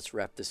 and let's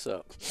wrap this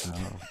up.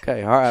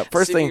 Okay, all right.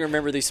 First thing, you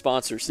remember these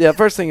sponsors. Yeah,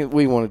 first thing that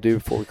we want to do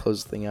before we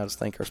close the thing out is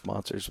thank our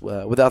sponsors.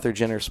 Without their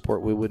generous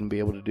support, we wouldn't be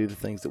able to do the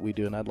things that we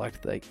do, and I'd like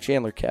to thank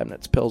Chandler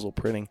Cabinets, Pelzel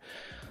Printing,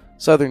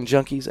 Southern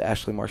Junkies,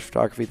 Ashley Marsh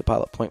Photography, the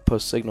Pilot Point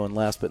Post Signal, and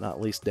last but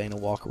not least, Dana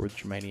Walker with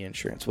Germania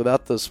Insurance.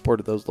 Without the support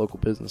of those local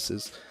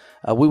businesses,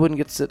 we wouldn't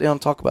get to sit down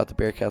and talk about the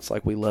Bearcats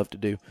like we love to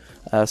do.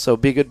 So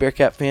be a good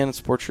Bearcat fan and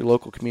support your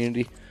local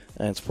community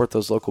and support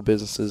those local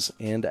businesses.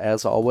 And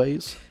as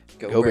always,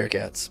 go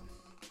Bearcats.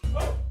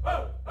 Whoa,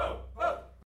 whoa.